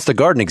garden. And once the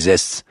garden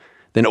exists,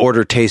 then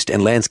order, taste,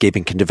 and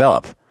landscaping can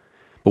develop.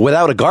 But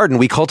without a garden,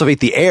 we cultivate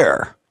the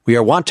air. We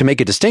are wont to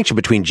make a distinction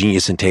between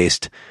genius and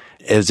taste,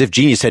 as if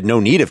genius had no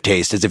need of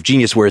taste, as if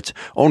genius were its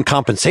own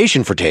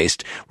compensation for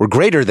taste, were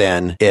greater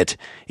than it,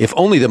 if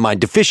only the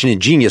mind deficient in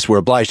genius were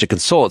obliged to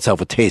console itself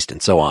with taste,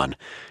 and so on.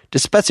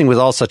 Dispensing with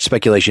all such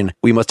speculation,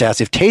 we must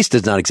ask, if taste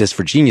does not exist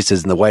for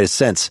geniuses in the widest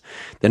sense,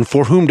 then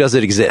for whom does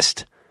it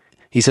exist?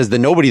 He says that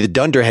nobody, the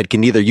dunderhead,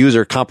 can neither use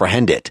or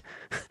comprehend it.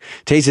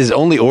 Taste is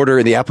only order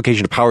in the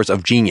application of powers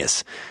of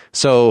genius.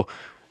 So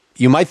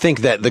you might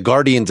think that the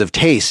guardians of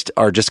taste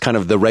are just kind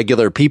of the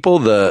regular people,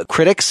 the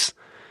critics.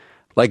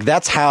 Like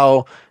that's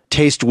how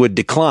taste would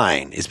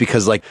decline, is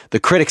because like the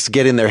critics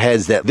get in their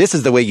heads that this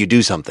is the way you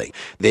do something.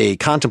 They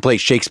contemplate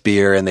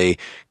Shakespeare and they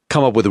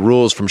come up with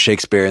rules from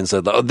Shakespeare and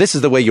say, oh, this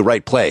is the way you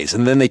write plays.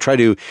 And then they try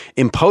to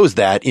impose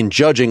that in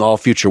judging all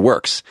future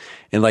works.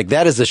 And like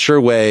that is a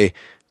sure way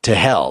to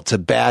hell, to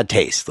bad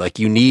taste. Like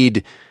you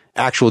need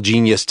actual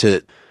genius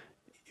to,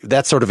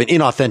 that's sort of an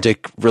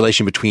inauthentic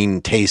relation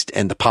between taste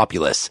and the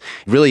populace.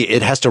 Really,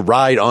 it has to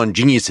ride on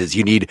geniuses.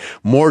 You need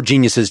more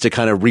geniuses to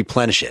kind of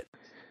replenish it.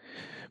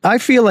 I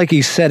feel like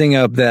he's setting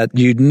up that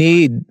you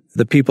need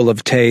the people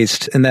of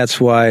taste, and that's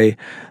why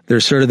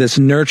there's sort of this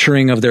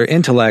nurturing of their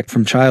intellect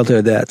from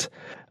childhood that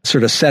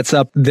sort of sets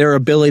up their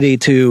ability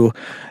to,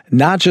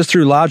 not just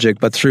through logic,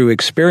 but through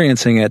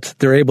experiencing it,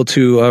 they're able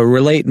to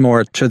relate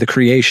more to the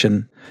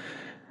creation.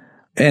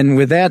 And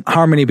with that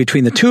harmony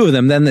between the two of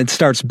them, then it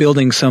starts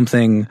building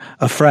something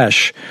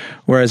afresh.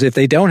 Whereas if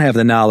they don't have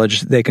the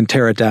knowledge, they can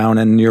tear it down.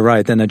 And you're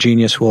right, then a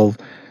genius will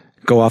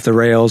go off the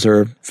rails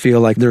or feel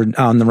like they're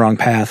on the wrong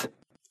path.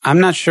 I'm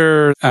not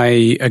sure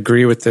I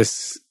agree with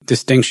this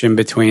distinction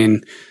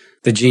between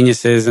the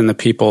geniuses and the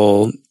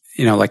people,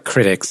 like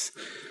critics.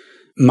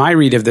 My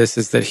read of this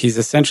is that he's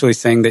essentially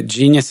saying that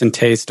genius and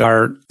taste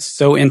are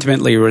so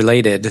intimately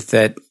related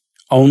that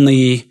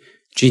only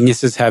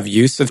geniuses have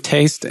use of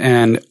taste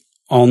and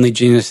only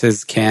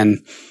geniuses can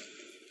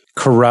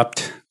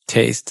corrupt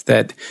taste,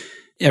 that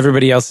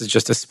everybody else is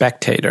just a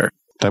spectator.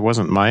 That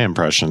wasn't my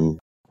impression.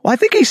 Well, I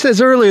think he says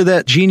earlier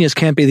that genius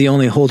can't be the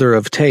only holder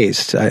of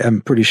taste.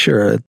 I'm pretty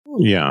sure.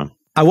 Yeah.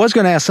 I was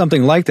going to ask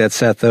something like that,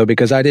 Seth, though,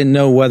 because I didn't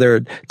know whether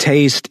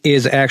taste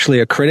is actually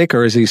a critic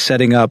or is he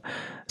setting up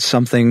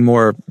something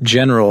more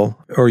general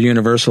or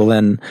universal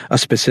than a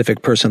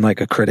specific person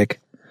like a critic.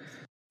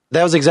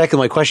 That was exactly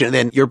my question. And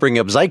then you're bringing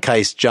up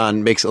Zeitgeist,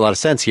 John, makes a lot of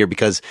sense here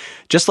because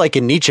just like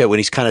in Nietzsche, when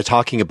he's kind of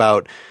talking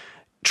about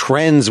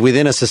trends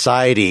within a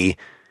society,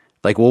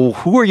 like, well,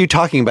 who are you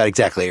talking about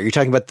exactly? Are you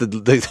talking about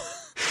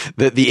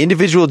the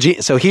individual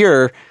genius? So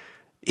here,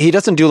 he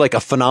doesn't do like a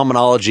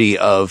phenomenology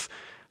of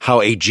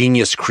how a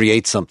genius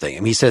creates something. I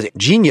mean, he says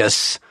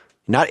genius,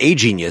 not a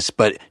genius,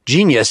 but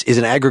genius is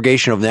an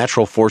aggregation of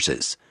natural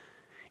forces.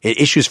 It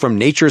issues from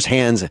nature's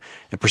hands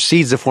and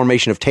precedes the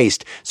formation of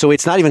taste. So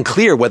it's not even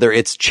clear whether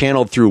it's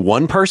channeled through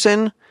one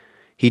person.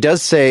 He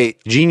does say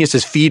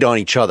geniuses feed on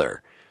each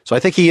other. So I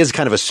think he is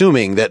kind of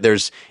assuming that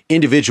there's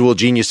individual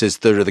geniuses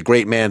that are the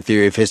great man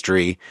theory of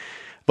history.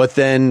 But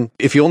then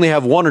if you only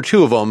have one or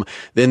two of them,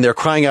 then they're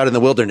crying out in the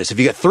wilderness. If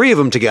you get three of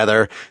them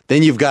together,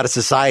 then you've got a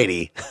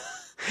society.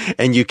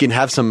 And you can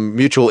have some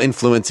mutual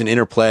influence and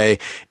interplay.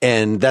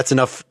 And that's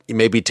enough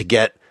maybe to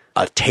get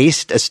a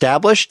taste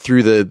established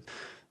through the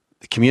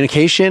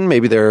communication.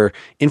 Maybe they're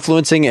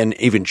influencing and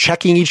even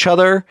checking each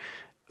other.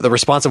 The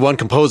response of one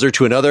composer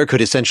to another could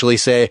essentially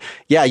say,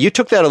 yeah, you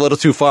took that a little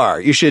too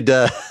far. You should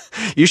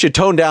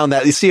tone down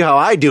that. You see how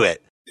I do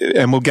it.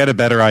 And we'll get a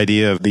better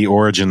idea of the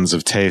origins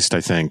of taste,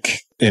 I think,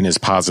 in his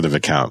positive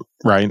account,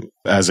 right?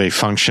 As a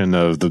function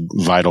of the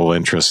vital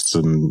interests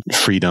and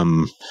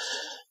freedom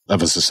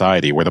of a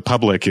society where the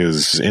public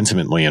is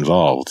intimately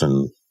involved.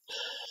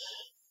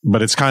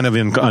 But it's kind of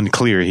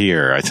unclear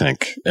here, I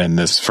think, in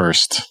this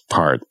first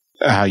part,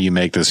 how you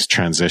make this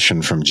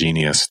transition from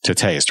genius to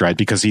taste, right?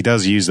 Because he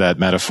does use that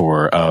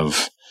metaphor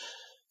of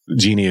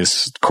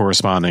genius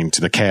corresponding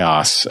to the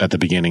chaos at the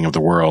beginning of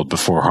the world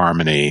before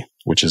harmony,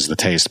 which is the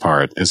taste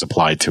part, is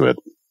applied to it.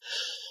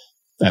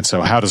 And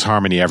so how does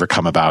harmony ever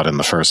come about in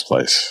the first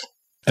place?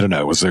 I don't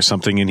know. Was there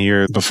something in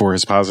here before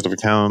his positive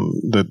account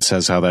that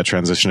says how that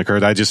transition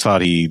occurred? I just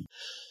thought he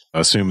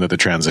assumed that the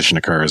transition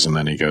occurs and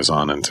then he goes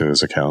on into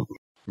his account.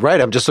 Right.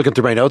 I'm just looking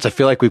through my notes. I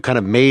feel like we've kind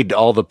of made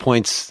all the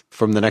points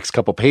from the next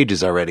couple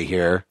pages already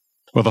here.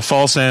 Well, the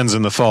false ends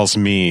and the false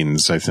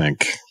means, I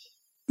think.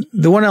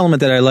 The one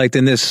element that I liked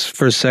in this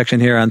first section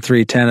here on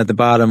 310 at the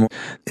bottom,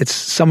 it's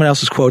someone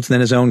else's quotes and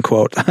then his own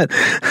quote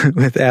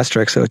with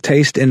asterisks. So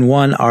taste in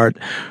one art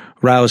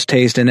roused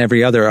taste in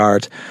every other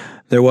art.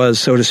 There was,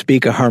 so to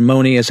speak, a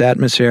harmonious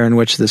atmosphere in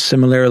which the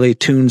similarly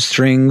tuned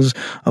strings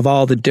of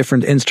all the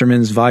different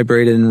instruments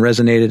vibrated and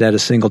resonated at a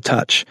single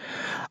touch.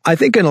 I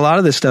think in a lot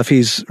of this stuff,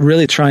 he's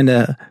really trying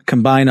to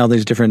combine all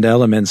these different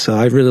elements. So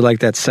I really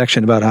like that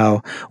section about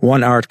how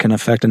one art can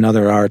affect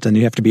another art, and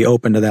you have to be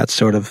open to that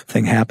sort of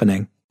thing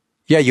happening.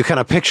 Yeah, you kind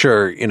of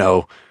picture,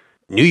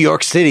 New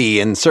York City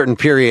in certain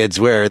periods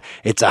where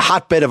it's a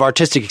hotbed of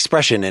artistic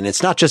expression, and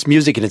it's not just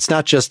music and it's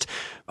not just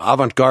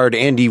avant-garde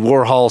Andy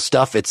Warhol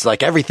stuff. It's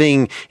like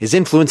everything is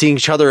influencing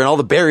each other and all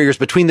the barriers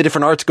between the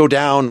different arts go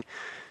down.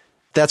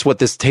 That's what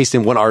this taste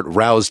in one art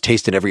roused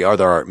taste in every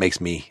other art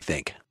makes me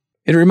think.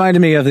 It reminded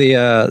me of the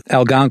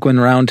Algonquin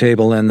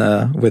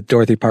Roundtable with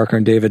Dorothy Parker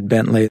and David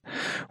Bentley,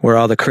 where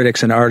all the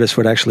critics and artists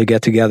would actually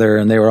get together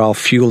and they were all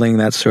fueling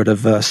that sort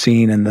of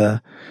scene in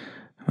the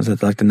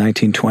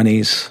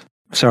 1920s?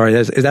 Sorry,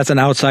 that's an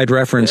outside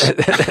reference.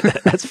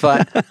 That's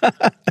fine.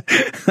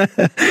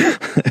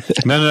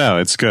 No,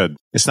 it's good.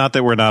 It's not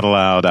that we're not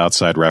allowed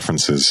outside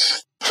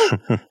references.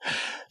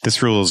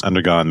 This rule has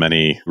undergone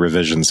many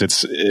revisions.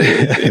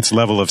 Its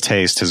level of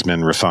taste has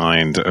been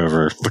refined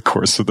over the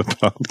course of the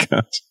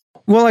podcast.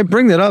 Well, I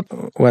bring that up,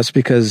 Wes,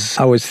 because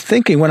I was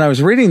thinking when I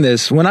was reading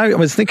this, when I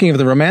was thinking of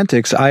the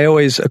Romantics, I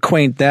always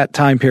acquaint that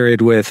time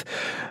period with,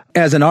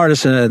 as an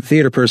artist and a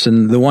theater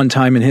person, the one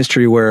time in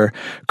history where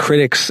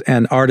critics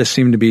and artists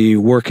seem to be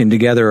working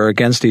together or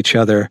against each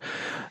other.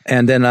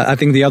 And then I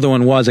think the other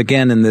one was,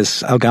 again, in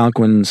this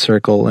Algonquin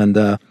circle. And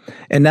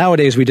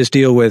nowadays we just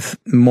deal with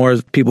more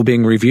people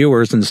being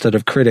reviewers instead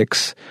of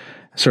critics,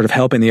 sort of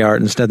helping the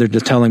art. Instead, they're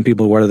just telling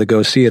people whether to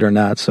go see it or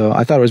not. So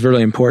I thought it was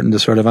really important to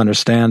sort of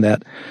understand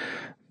that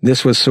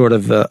this was sort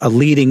of a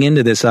leading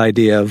into this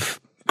idea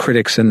of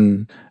critics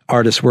and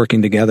artists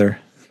working together.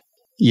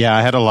 Yeah,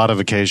 I had a lot of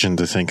occasion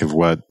to think of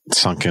what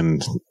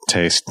sunken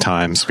taste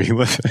times we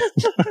live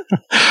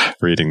in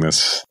reading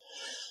this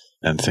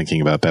and thinking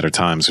about better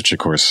times, which of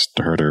course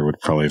Herder would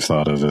probably have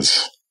thought of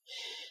as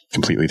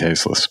completely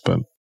tasteless. But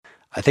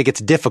I think it's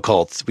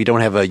difficult. We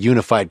don't have a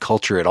unified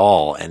culture at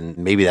all, and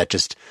maybe that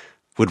just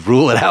would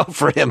rule it out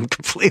for him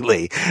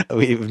completely.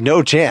 We have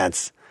no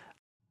chance.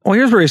 Well,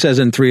 here's where he says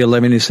in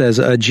 311, he says,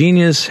 a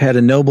genius had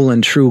a noble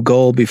and true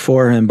goal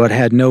before him, but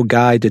had no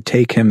guide to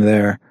take him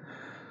there.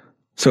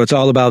 So it's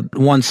all about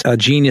once a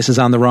genius is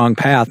on the wrong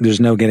path, there's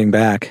no getting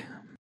back.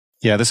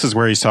 Yeah, this is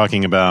where he's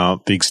talking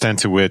about the extent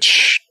to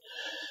which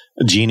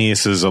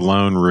geniuses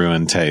alone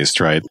ruin taste,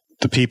 right?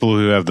 The people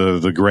who have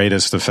the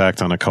greatest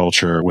effect on a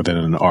culture within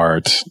an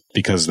art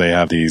because they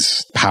have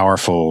these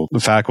powerful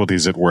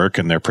faculties at work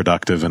and they're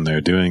productive and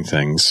they're doing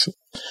things.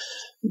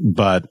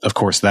 But of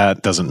course,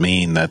 that doesn't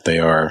mean that they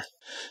are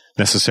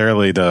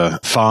necessarily the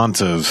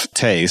font of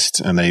taste,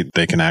 and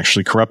they can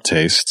actually corrupt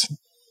taste.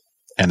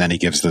 And then he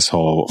gives this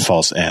whole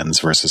false ends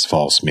versus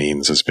false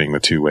means as being the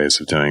two ways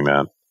of doing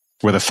that.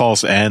 Where the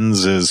false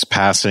ends is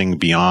passing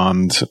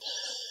beyond.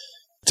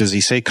 Does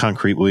he say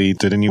concretely?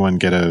 Did anyone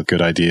get a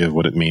good idea of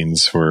what it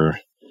means for?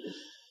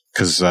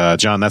 Because,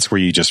 John, that's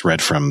where you just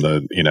read from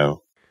the,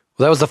 Well,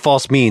 that was the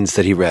false means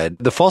that he read.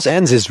 The false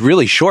ends is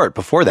really short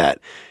before that.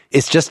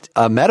 It's just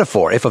a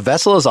metaphor. If a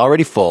vessel is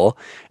already full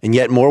and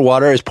yet more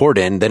water is poured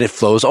in, then it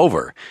flows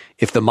over.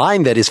 If the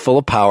mind that is full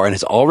of power and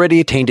has already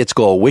attained its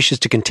goal wishes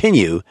to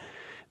continue,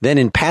 then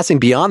in passing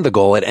beyond the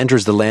goal, it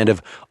enters the land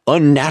of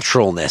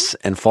unnaturalness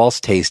and false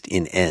taste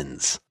in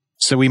ends.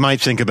 So we might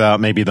think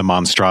about maybe the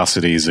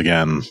monstrosities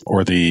again,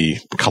 or the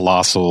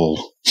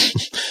colossal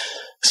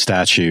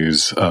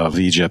statues of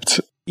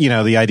Egypt.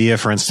 The idea,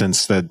 for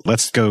instance, that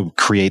let's go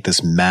create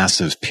this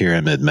massive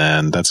pyramid,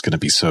 man. That's going to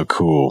be so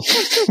cool.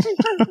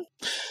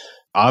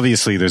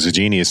 Obviously, there's a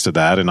genius to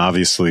that, and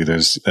obviously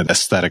there's an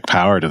aesthetic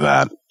power to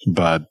that.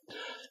 But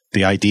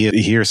the idea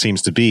here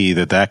seems to be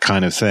that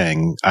kind of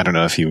thing, I don't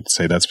know if you would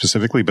say that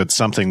specifically, but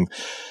something,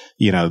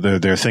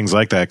 there are things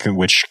like that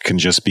which can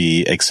just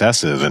be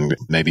excessive, and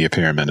maybe a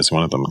pyramid is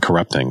one of them,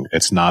 corrupting.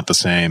 It's not the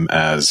same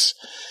as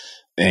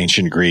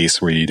ancient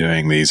Greece where you're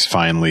doing these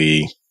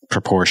finely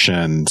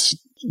proportioned,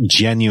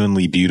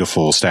 genuinely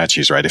beautiful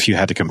statues, right? If you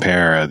had to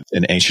compare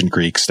an ancient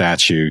Greek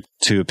statue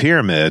to a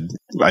pyramid,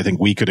 I think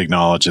we could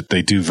acknowledge that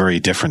they do very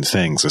different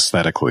things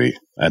aesthetically,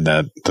 and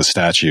that the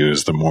statue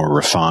is the more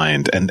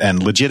refined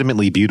and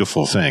legitimately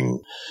beautiful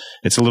thing.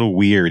 It's a little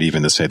weird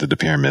even to say that the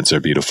pyramids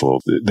are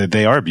beautiful.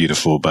 They are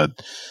beautiful, but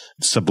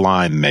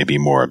sublime maybe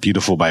more.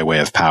 Beautiful by way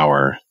of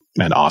power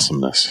and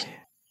awesomeness.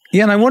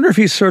 Yeah, and I wonder if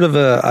he's sort of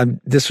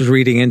this was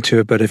reading into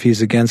it, but if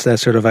he's against that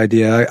sort of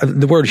idea.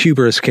 The word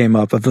hubris came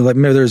up.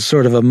 Maybe there's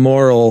sort of a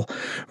moral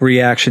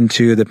reaction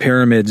to the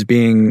pyramids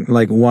being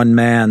like one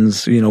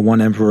man's,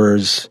 one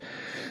emperor's,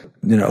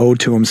 ode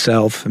to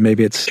himself.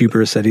 Maybe it's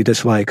hubris that he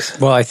dislikes.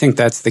 Well, I think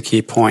that's the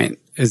key point,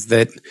 is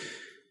that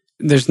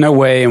there's no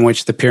way in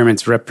which the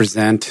pyramids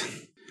represent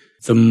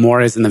the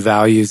mores and the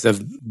values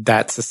of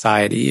that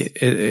society.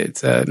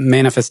 It's a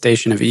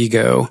manifestation of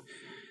ego.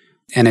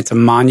 And it's a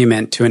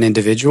monument to an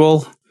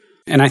individual.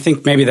 And I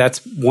think maybe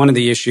that's one of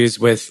the issues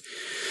with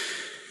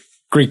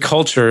Greek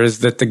culture, is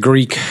that the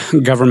Greek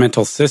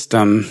governmental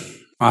system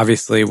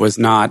obviously was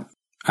not,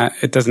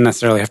 it doesn't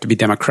necessarily have to be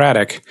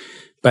democratic,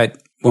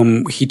 but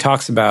when he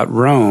talks about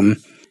Rome,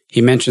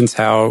 he mentions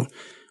how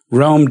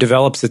Rome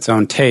develops its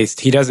own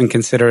taste. He doesn't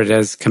consider it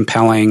as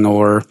compelling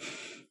or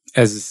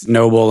as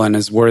noble and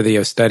as worthy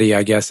of study,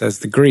 I guess, as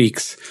the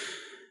Greeks,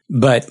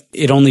 but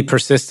it only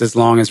persists as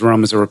long as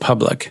Rome is a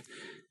republic.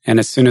 And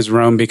as soon as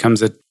Rome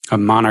becomes a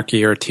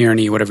monarchy or a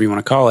tyranny, whatever you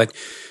want to call it,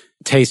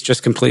 taste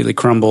just completely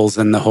crumbles,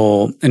 and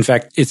in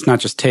fact, it's not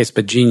just taste,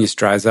 but genius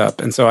dries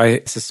up. And so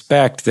I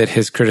suspect that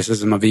his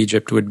criticism of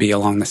Egypt would be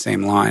along the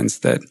same lines,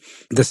 that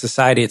the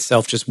society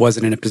itself just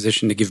wasn't in a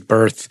position to give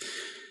birth.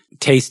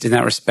 Taste in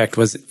that respect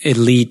was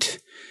elite,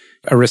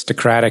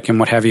 aristocratic, and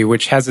what have you,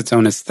 which has its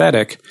own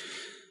aesthetic.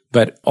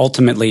 But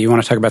ultimately, you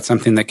want to talk about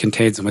something that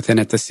contains within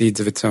it the seeds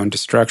of its own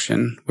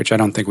destruction, which I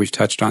don't think we've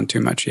touched on too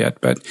much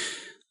yet, but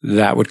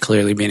that would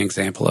clearly be an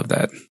example of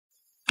that.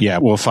 Yeah,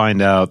 we'll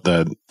find out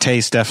that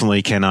taste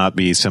definitely cannot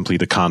be simply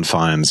the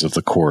confines of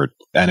the court,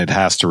 and it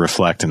has to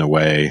reflect in a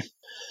way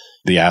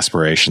the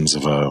aspirations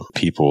of a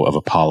people, of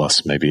a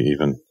polis, maybe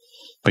even.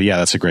 But yeah,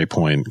 that's a great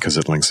point, because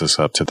it links us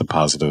up to the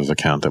positive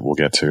account that we'll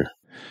get to.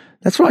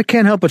 That's what I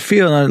can't help but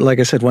feel, like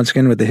I said, once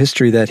again, with the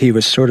history, that he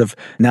was sort of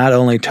not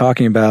only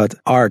talking about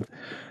art,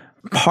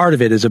 part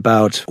of it is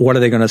about what are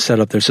they going to set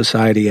up their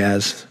society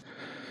as.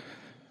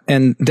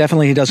 And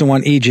definitely he doesn't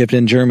want Egypt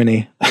and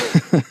Germany.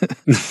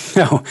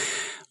 No,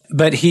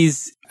 but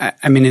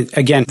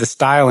again, the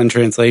style and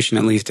translation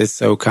at least is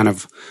so kind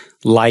of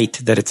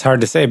light that it's hard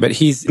to say, but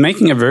he's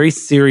making a very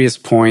serious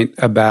point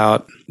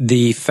about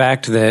the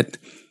fact that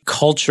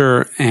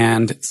culture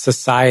and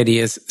society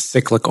is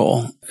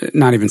cyclical.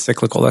 Not even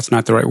cyclical, that's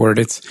not the right word.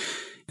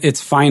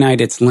 It's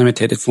finite, it's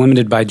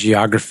limited by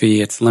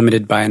geography, it's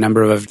limited by a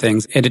number of other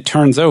things, and it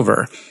turns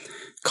over.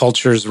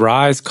 Cultures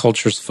rise,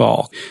 cultures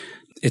fall.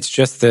 It's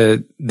just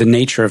the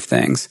nature of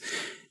things.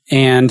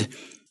 And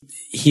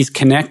he's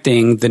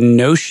connecting the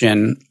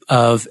notion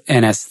of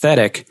an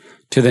aesthetic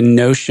to the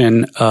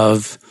notion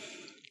of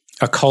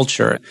a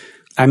culture.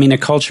 I mean, a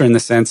culture in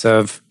the sense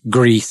of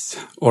Greece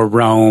or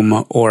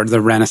Rome or the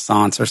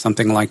Renaissance or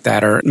something like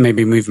that, or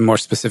maybe even more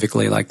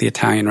specifically like the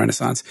Italian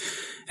Renaissance.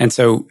 And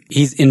so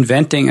he's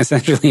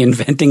essentially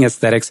inventing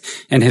aesthetics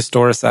and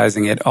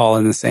historicizing it all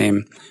in the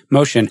same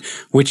motion,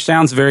 which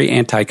sounds very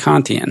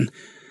anti-Kantian.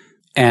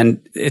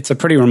 And it's a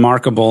pretty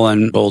remarkable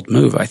and bold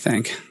move, I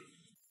think.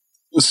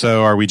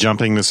 So are we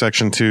jumping to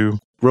section 2?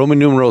 Roman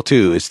numeral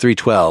 2 is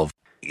 312.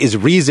 Is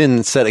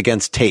reason set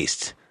against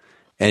taste?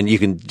 And you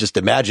can just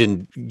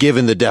imagine,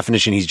 given the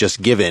definition he's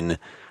just given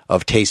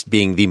of taste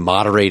being the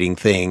moderating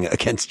thing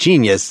against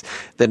genius,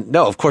 then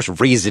no, of course,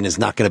 reason is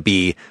not going to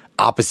be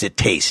opposite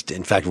taste.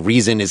 In fact,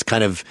 reason is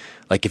kind of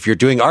like if you're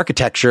doing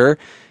architecture,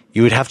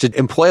 you would have to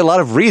employ a lot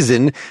of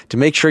reason to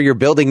make sure your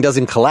building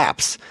doesn't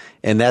collapse.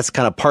 And that's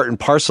kind of part and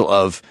parcel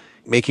of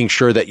making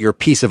sure that your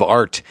piece of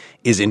art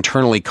is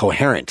internally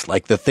coherent.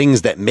 Like the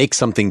things that make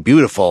something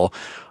beautiful,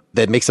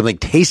 that make something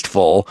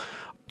tasteful,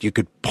 you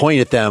could point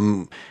at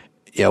them,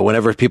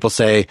 whenever people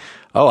say,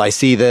 oh, I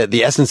see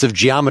the essence of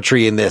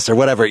geometry in this or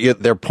whatever,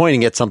 they're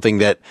pointing at something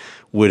that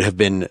would have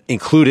been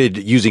included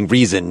using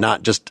reason,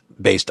 not just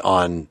based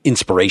on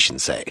inspiration,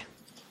 say.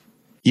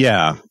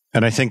 Yeah.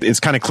 And I think it's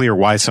kind of clear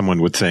why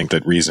someone would think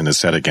that reason is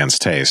set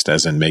against taste,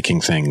 as in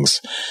making things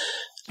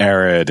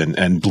arid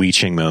and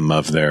bleaching them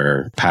of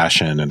their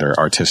passion and their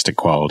artistic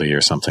quality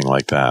or something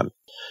like that.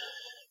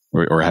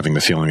 Or having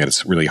the feeling that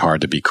it's really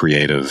hard to be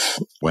creative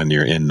when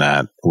you're in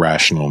that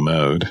rational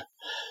mode.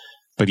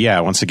 But yeah,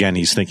 once again,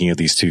 he's thinking of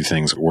these two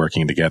things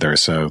working together.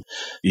 So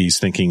he's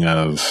thinking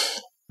of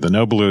the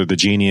nobler the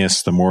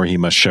genius, the more he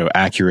must show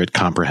accurate,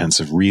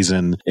 comprehensive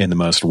reason in the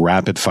most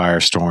rapid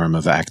firestorm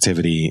of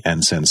activity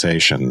and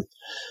sensation.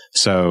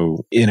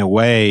 So in a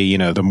way,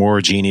 the more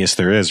genius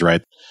there is,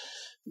 right?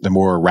 The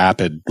more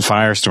rapid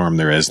firestorm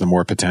there is, the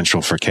more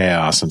potential for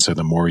chaos. And so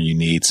the more you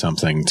need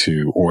something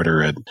to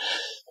order it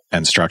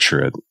and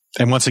structure it.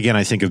 And once again,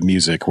 I think of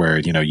music where,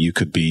 you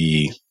could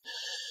be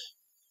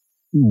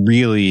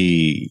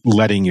really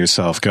letting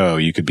yourself go.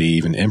 You could be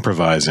even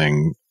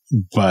improvising,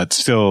 but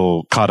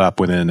still caught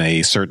up within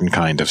a certain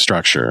kind of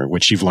structure,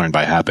 which you've learned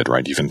by habit,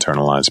 right? You've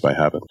internalized by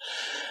habit.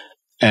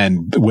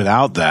 And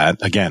without that,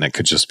 again, it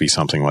could just be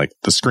something like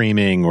the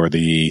screaming or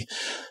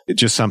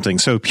just something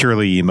so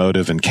purely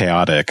emotive and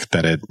chaotic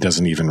that it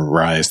doesn't even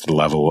rise to the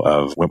level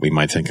of what we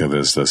might think of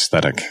as the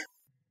aesthetic.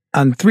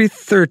 On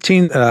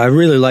 313, I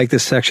really like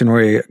this section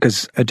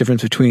because a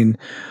difference between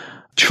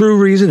true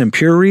reason and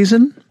pure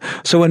reason.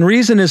 So when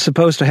reason is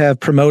supposed to have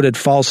promoted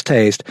false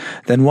taste,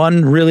 then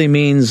one really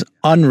means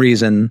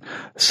unreason,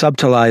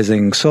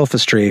 subtilizing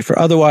sophistry. For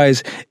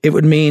otherwise, it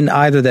would mean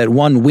either that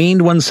one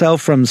weaned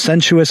oneself from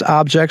sensuous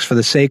objects for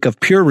the sake of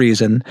pure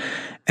reason,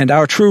 and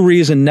our true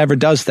reason never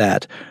does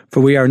that,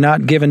 for we are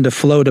not given to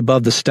float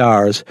above the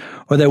stars,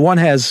 or that one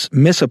has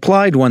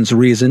misapplied one's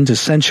reason to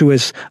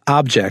sensuous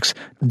objects,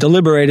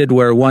 deliberated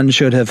where one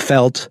should have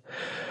felt,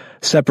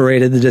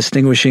 separated the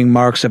distinguishing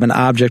marks of an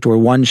object where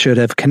one should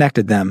have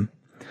connected them.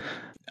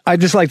 I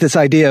just like this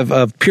idea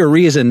of pure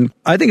reason.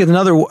 I think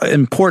another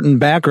important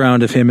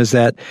background of him is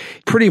that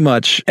pretty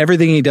much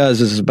everything he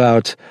does is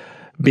about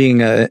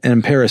being an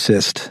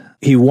empiricist.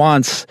 He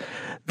wants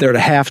there to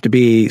have to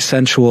be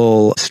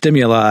sensual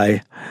stimuli.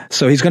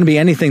 So he's going to be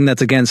anything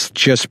that's against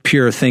just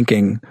pure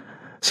thinking.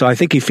 So I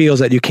think he feels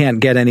that you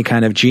can't get any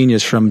kind of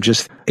genius from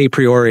just a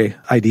priori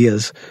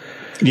ideas.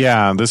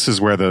 Yeah, this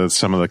is where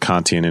some of the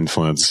Kantian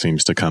influence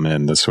seems to come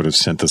in, the sort of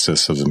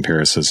synthesis of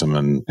empiricism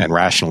and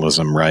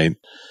rationalism, right?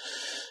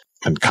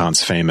 And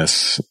Kant's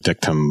famous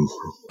dictum,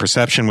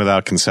 perception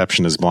without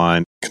conception is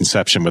blind,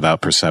 conception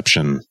without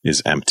perception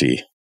is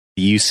empty.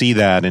 You see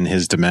that in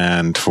his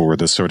demand for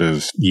the sort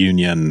of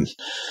union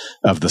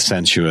of the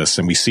sensuous,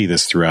 and we see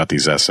this throughout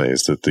these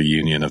essays, that the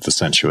union of the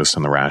sensuous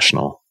and the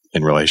rational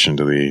in relation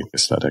to the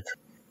aesthetic.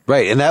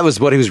 Right, and that was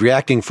what he was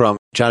reacting from.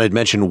 John had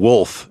mentioned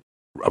Wolff,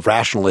 a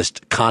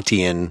rationalist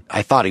Kantian.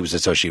 I thought he was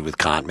associated with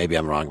Kant. Maybe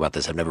I'm wrong about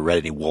this. I've never read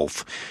any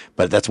Wolff,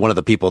 but that's one of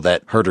the people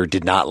that Herder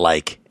did not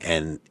like.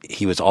 And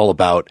he was all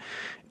about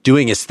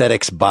doing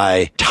aesthetics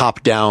by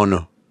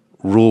top-down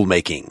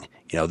rule-making.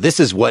 This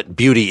is what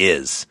beauty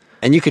is.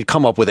 And you could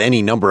come up with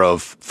any number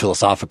of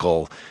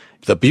philosophical,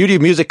 the beauty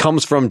of music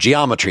comes from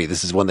geometry.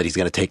 This is one that he's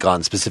going to take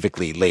on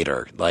specifically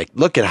later. Like,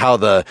 look at how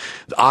the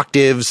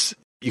octaves,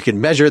 you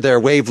can measure their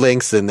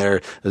wavelengths and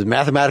there's a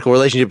mathematical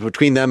relationship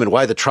between them and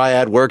why the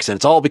triad works. And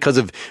it's all because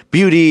of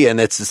beauty. And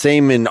it's the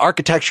same in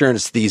architecture. And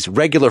it's these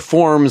regular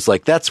forms.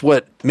 Like, that's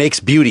what makes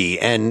beauty.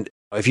 And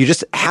if you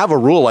just have a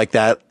rule like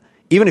that,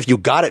 even if you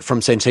got it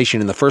from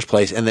sensation in the first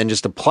place and then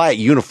just apply it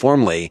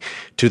uniformly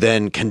to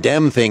then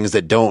condemn things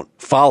that don't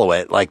follow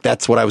it, like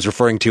that's what I was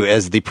referring to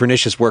as the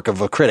pernicious work of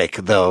a critic,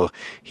 though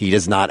he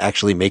does not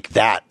actually make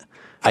that.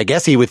 I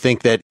guess he would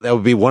think that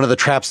would be one of the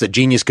traps that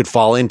genius could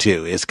fall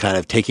into, is kind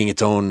of taking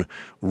its own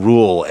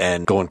rule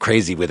and going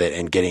crazy with it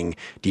and getting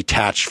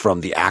detached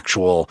from the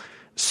actual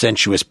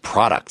sensuous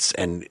products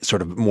and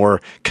sort of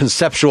more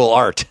conceptual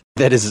art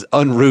that is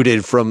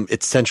unrooted from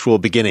its sensual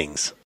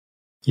beginnings.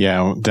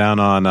 Yeah, down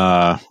on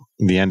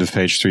the end of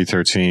page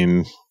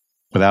 313,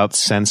 without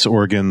sense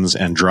organs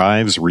and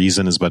drives,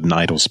 reason is but an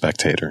idle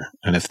spectator.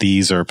 And if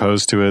these are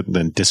opposed to it,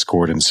 then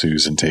discord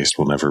ensues and taste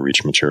will never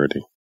reach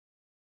maturity.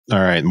 All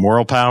right,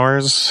 moral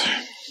powers.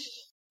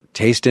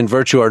 Taste and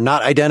virtue are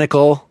not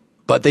identical,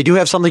 but they do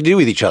have something to do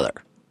with each other.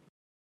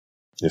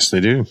 Yes,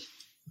 they do.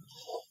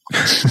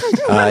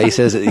 He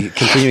says,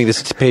 continuing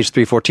this to page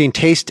 314,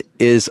 taste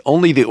is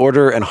only the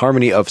order and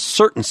harmony of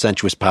certain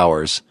sensuous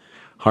powers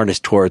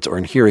harnessed towards or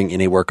adhering in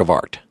a work of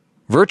art.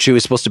 Virtue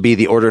is supposed to be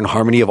the order and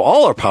harmony of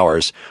all our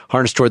powers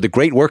harnessed toward the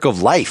great work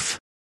of life.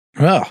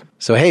 Oh.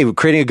 So, hey,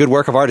 creating a good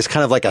work of art is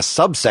kind of like a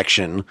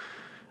subsection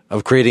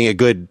of creating a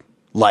good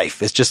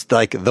life. It's just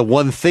like the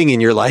one thing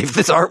in your life,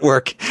 this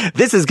artwork.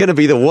 This is going to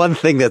be the one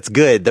thing that's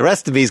good. The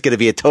rest of me is going to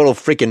be a total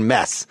freaking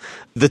mess.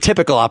 The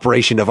typical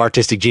operation of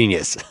artistic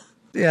genius.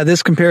 Yeah,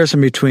 this comparison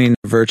between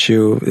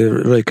virtue, it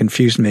really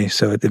confused me.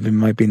 So it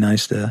might be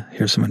nice to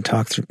hear someone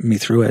talk me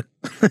through it.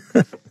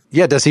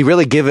 Yeah, does he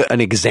really give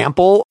an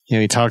example? Yeah,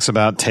 he talks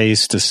about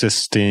taste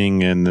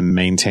assisting in the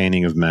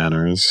maintaining of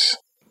manners.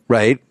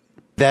 Right.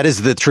 That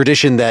is the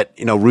tradition that,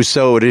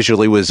 Rousseau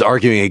initially was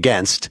arguing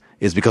against,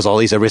 is because all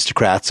these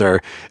aristocrats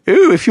are,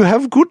 ooh, if you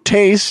have good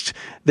taste,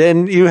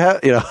 then you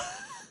have,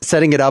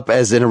 setting it up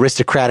as an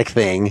aristocratic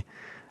thing.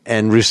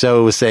 And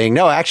Rousseau was saying,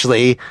 no,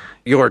 actually,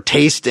 your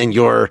taste and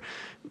your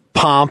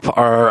pomp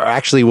are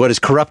actually what is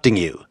corrupting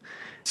you.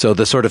 So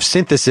the sort of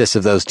synthesis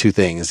of those two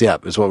things,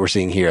 is what we're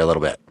seeing here a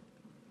little bit.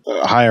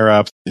 Higher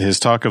up, his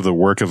talk of the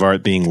work of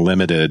art being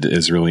limited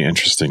is really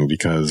interesting,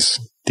 because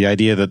the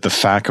idea that the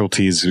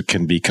faculties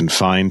can be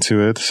confined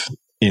to it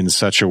in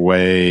such a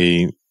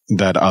way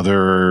that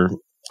other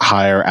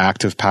higher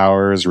active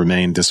powers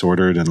remain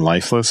disordered and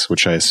lifeless,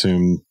 which I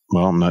assume,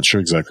 I'm not sure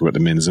exactly what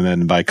it means. And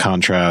then by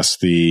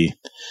contrast, the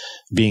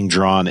being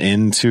drawn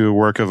into a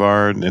work of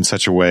art in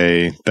such a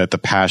way that the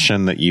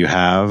passion that you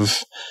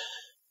have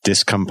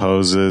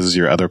discomposes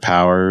your other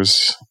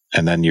powers,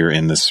 and then you're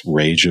in this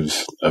rage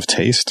of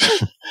taste.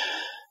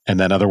 And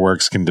then other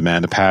works can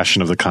demand a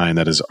passion of the kind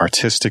that is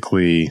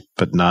artistically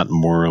but not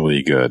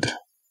morally good.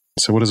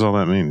 So what does all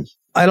that mean?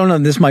 I don't know.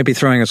 This might be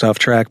throwing us off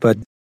track, but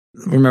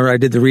remember I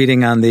did the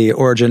reading on the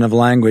origin of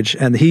language,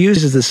 and he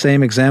uses the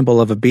same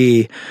example of a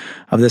bee,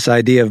 of this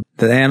idea of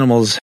that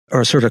animals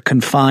are sort of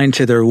confined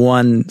to their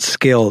one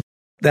skill.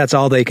 That's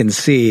all they can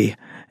see.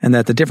 And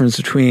that the difference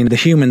between the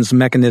human's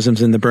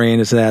mechanisms in the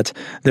brain is that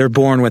they're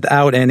born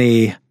without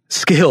any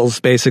skills,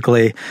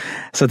 basically,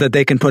 so that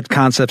they can put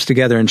concepts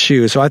together and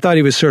choose. So I thought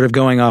he was sort of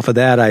going off of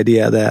that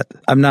idea. That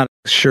I'm not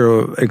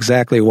sure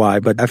exactly why,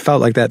 but I felt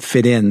like that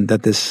fit in,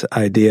 that this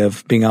idea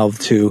of being able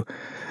to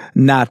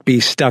not be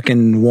stuck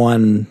in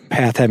one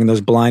path, having those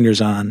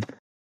blinders on.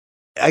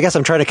 I guess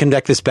I'm trying to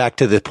connect this back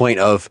to the point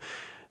of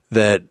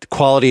that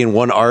quality in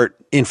one art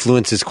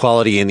influences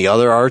quality in the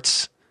other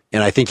arts.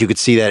 And I think you could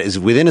see that as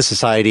within a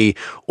society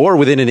or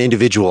within an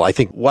individual. I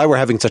think why we're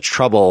having such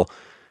trouble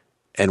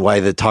and why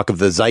the talk of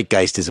the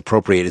zeitgeist is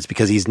appropriate is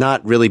because he's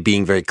not really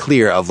being very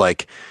clear of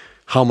like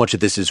how much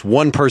of this is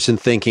one person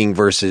thinking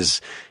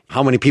versus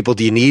how many people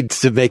do you need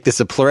to make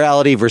this a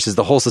plurality versus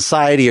the whole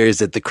society, or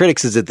is it the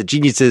critics, is it the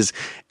geniuses?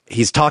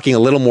 He's talking a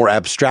little more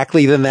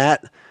abstractly than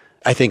that.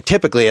 I think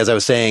typically, as I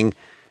was saying,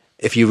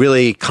 if you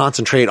really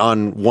concentrate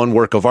on one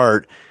work of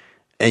art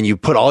and you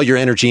put all your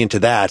energy into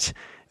that,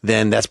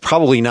 then that's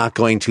probably not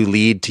going to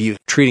lead to you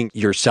treating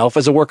yourself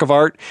as a work of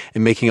art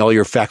and making all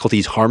your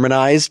faculties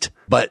harmonized.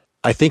 But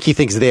I think he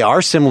thinks they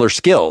are similar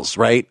skills,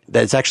 right?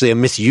 That it's actually a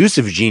misuse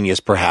of genius,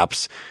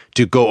 perhaps,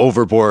 to go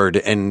overboard.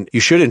 And you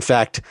should, in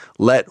fact,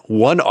 let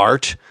one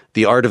art,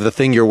 the art of the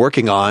thing you're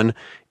working on,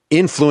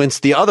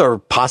 influence the other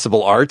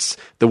possible arts,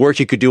 the work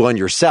you could do on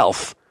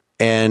yourself,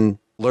 and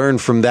learn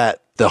from that.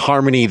 The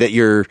harmony that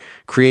you're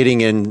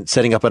creating and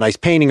setting up a nice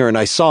painting or a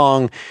nice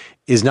song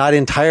is not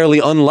entirely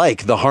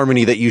unlike the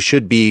harmony that you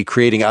should be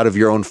creating out of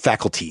your own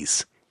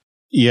faculties.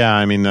 Yeah,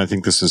 I mean, I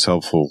think this is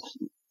helpful.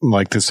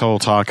 Like this whole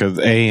talk of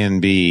A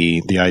and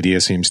B, the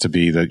idea seems to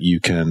be that you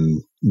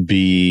can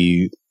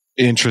be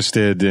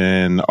interested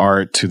in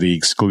art to the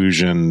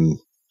exclusion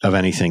of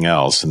anything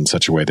else in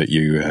such a way that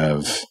you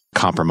have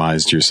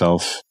compromised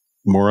yourself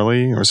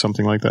morally or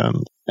something like that.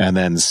 And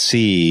then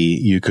C,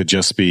 you could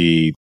just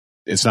be,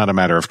 it's not a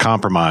matter of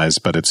compromise,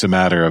 but it's a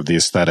matter of the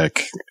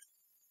aesthetic.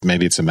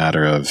 Maybe it's a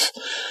matter of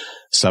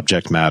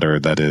subject matter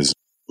that is,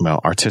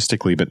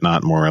 artistically but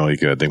not morally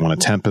good. They want a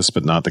tempest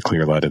but not the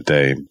clear light of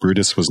day.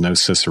 Brutus was no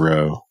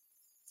Cicero,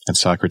 and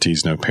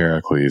Socrates no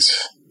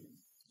Pericles.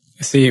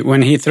 See,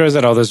 when he throws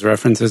out all those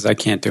references, I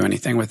can't do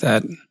anything with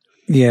that.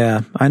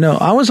 Yeah, I know.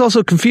 I was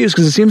also confused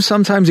because it seems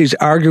sometimes he's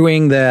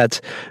arguing that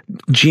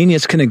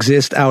genius can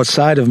exist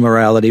outside of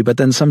morality, but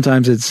then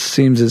sometimes it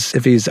seems as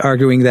if he's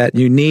arguing that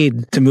you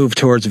need to move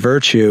towards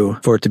virtue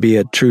for it to be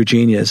a true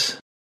genius.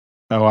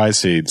 Oh, I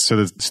see. So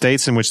the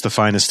states in which the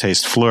finest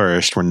taste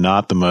flourished were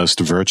not the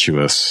most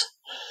virtuous.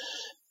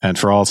 And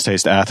for all its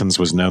taste, Athens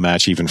was no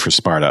match even for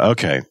Sparta.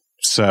 Okay.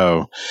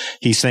 So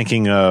he's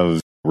thinking of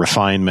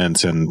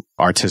refinement and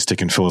artistic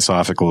and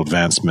philosophical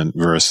advancement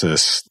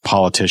versus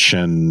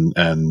politician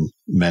and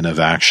men of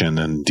action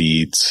and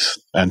deeds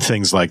and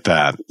things like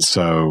that.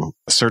 So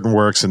certain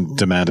works and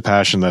demand a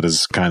passion that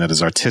is kind of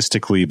as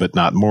artistically but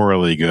not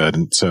morally good.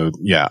 And so,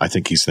 yeah, I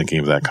think he's thinking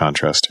of that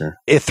contrast here.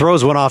 It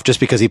throws one off just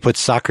because he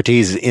puts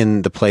Socrates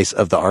in the place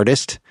of the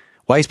artist.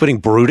 Why he's putting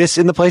Brutus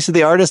in the place of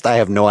the artist, I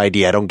have no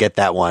idea. I don't get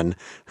that one.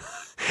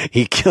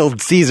 He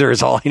killed Caesar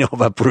is all I know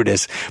about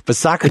Brutus. But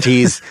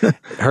Socrates,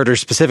 Herder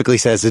specifically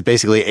says, is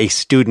basically a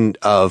student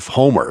of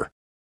Homer.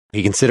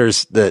 He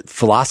considers the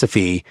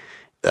philosophy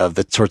of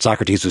the sort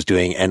Socrates was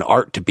doing and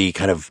art to be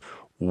kind of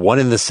one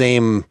in the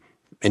same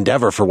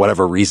endeavor for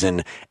whatever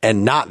reason,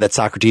 and not that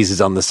Socrates is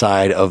on the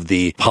side of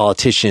the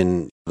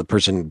politician, the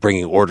person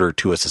bringing order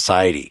to a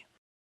society.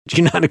 Do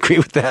you not agree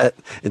with that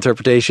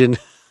interpretation?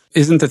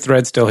 Isn't the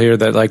thread still here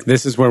that like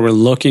this is where we're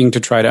looking to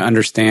try to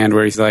understand,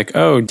 where he's like,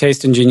 oh,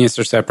 taste and genius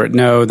are separate.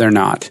 No, they're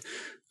not.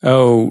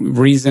 Oh,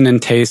 reason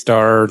and taste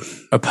are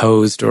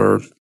opposed, or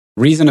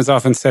reason is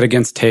often set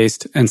against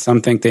taste, and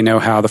some think they know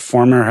how. The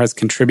former has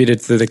contributed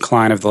to the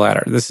decline of the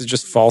latter. This is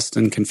just false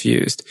and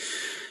confused.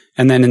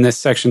 And then in this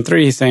section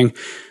 3, he's saying,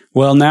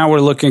 well, now we're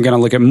going to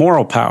look at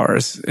moral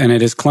powers, and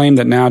it is claimed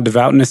that now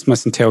devoutness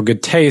must entail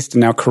good taste,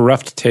 and now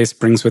corrupt taste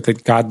brings with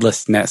it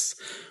godlessness.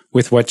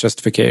 With what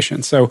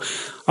justification? So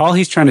all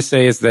he's trying to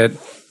say is that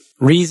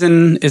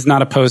reason is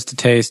not opposed to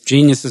taste,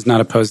 genius is not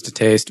opposed to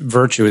taste,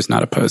 virtue is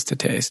not opposed to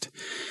taste.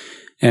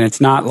 And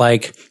it's not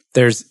like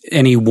there's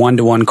any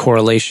one-to-one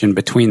correlation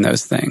between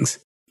those things.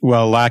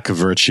 Well, lack of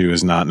virtue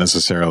is not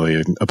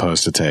necessarily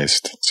opposed to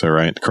taste. So,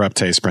 right, corrupt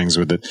taste brings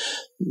with it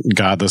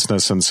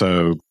godlessness, and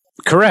so...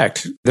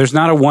 Correct. There's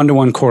not a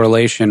one-to-one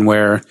correlation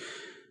where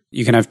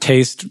you can have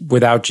taste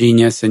without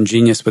genius and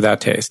genius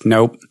without taste.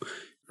 Nope.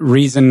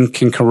 Reason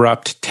can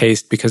corrupt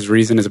taste because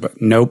reason is about,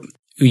 nope.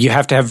 You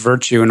have to have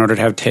virtue in order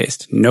to have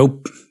taste.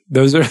 Nope.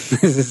 This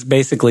is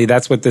basically,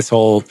 that's what this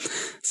whole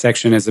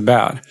section is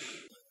about.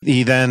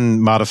 He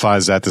then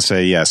modifies that to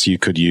say, yes, you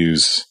could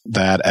use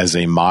that as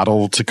a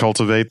model to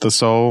cultivate the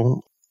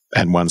soul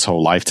and one's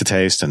whole life to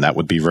taste, and that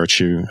would be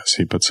virtue, as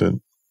he puts it.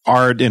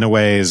 Art, in a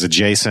way, is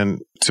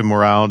adjacent to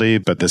morality,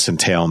 but this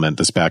entailment,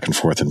 this back and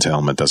forth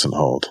entailment doesn't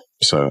hold.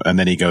 So, and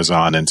then he goes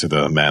on into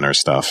the manner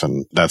stuff,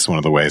 and that's one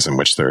of the ways in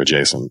which they're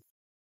adjacent.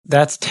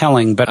 That's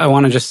telling, but I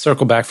want to just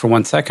circle back for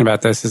 1 second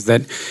about this, is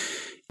that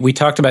we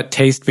talked about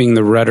taste being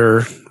the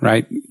rudder,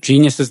 right?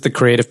 Genius is the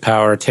creative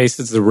power,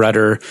 taste is the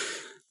rudder.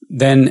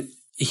 Then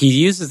he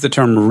uses the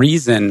term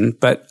reason,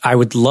 but I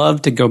would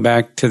love to go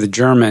back to the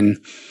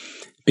German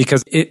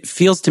because it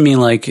feels to me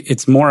like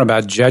it's more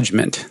about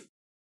judgment.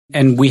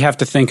 And we have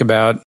to think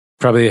about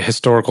probably a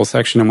historical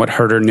section and what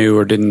Herder knew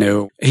or didn't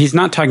know. He's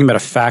not talking about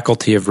a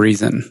faculty of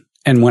reason.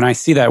 And when I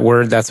see that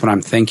word, that's what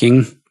I'm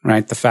thinking,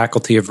 right? The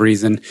faculty of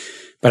reason.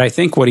 But I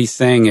think what he's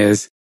saying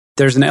is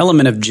there's an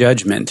element of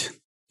judgment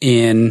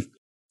in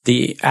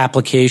the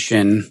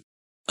application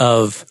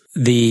of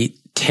the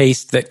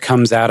taste that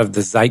comes out of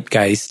the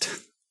zeitgeist,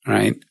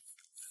 right?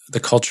 The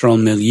cultural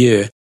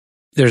milieu.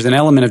 There's an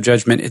element of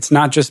judgment. It's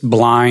not just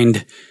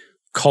blind,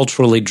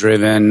 culturally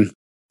driven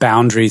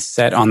boundaries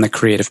set on the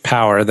creative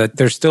power, that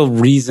there's still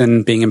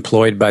reason being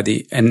employed by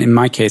and in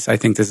my case, I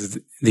think this is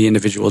the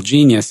individual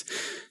genius,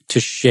 to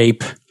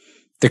shape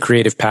the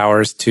creative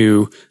powers,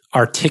 to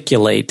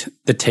articulate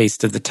the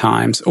taste of the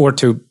times, or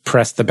to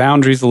press the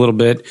boundaries a little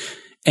bit.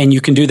 And you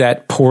can do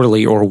that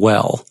poorly or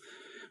well,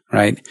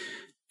 right?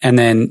 And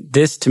then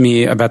this, to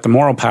me, about the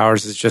moral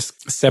powers is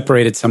just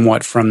separated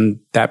somewhat from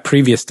that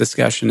previous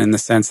discussion in the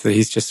sense that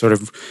he's just sort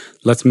of,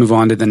 let's move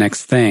on to the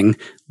next thing.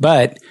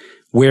 But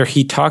where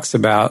he talks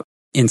about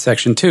in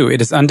section 2,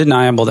 it is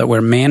undeniable that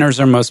where manners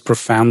are most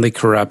profoundly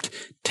corrupt,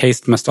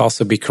 taste must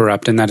also be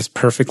corrupt, and that is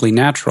perfectly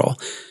natural.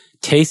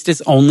 Taste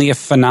is only a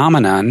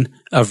phenomenon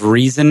of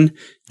reason,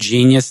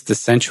 genius, the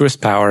sensuous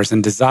powers,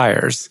 and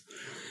desires.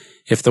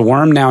 If the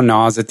worm now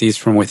gnaws at these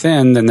from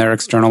within, then their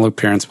external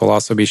appearance will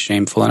also be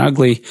shameful and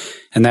ugly,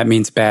 and that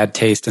means bad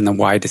taste in the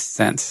widest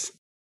sense.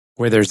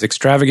 Where there's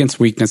extravagance,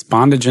 weakness,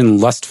 bondage, and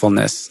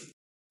lustfulness,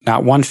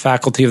 not one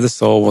faculty of the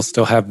soul will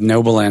still have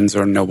noble ends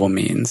or noble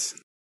means.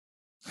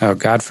 Oh,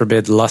 God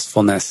forbid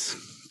lustfulness.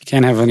 You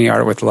can't have any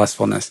art with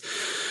lustfulness.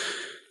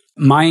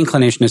 My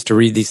inclination is to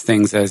read these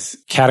things as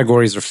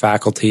categories or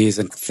faculties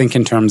and think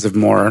in terms of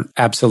more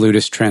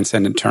absolutist,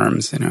 transcendent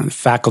terms, the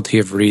faculty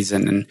of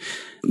reason and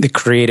the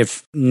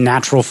creative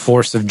natural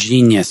force of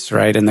genius,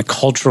 right? And the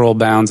cultural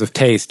bounds of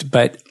taste.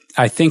 But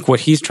I think what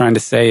he's trying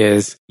to say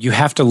is you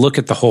have to look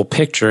at the whole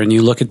picture, and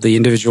you look at the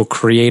individual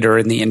creator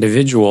and the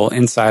individual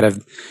inside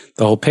of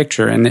the whole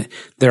picture. And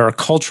there are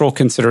cultural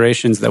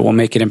considerations that will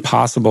make it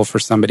impossible for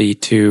somebody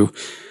to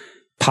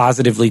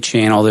positively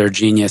channel their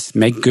genius,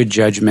 make good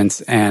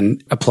judgments,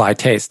 and apply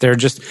taste. They're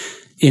just,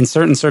 in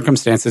certain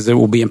circumstances, it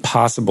will be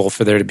impossible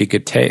for there to be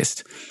good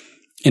taste.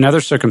 In other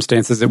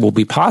circumstances, it will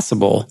be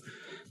possible,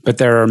 but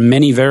there are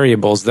many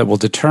variables that will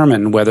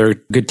determine whether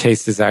good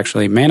taste is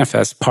actually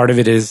manifest. Part of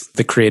it is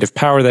the creative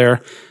power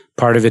there.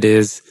 Part of it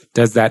is,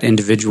 does that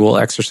individual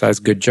exercise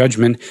good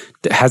judgment?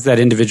 Has that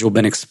individual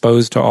been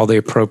exposed to all the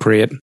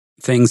appropriate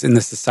things in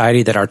the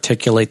society that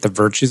articulate the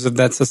virtues of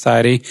that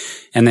society?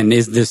 And then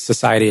is this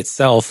society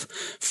itself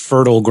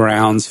fertile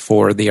grounds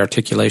for the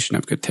articulation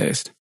of good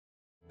taste?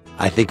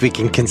 I think we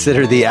can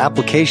consider the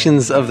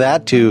applications of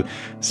that to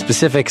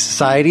specific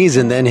societies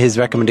and then his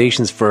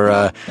recommendations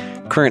for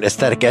current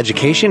aesthetic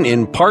education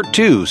in part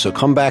 2. So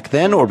come back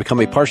then or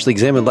become a partially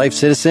examined life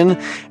citizen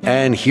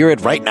and hear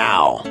it right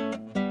now.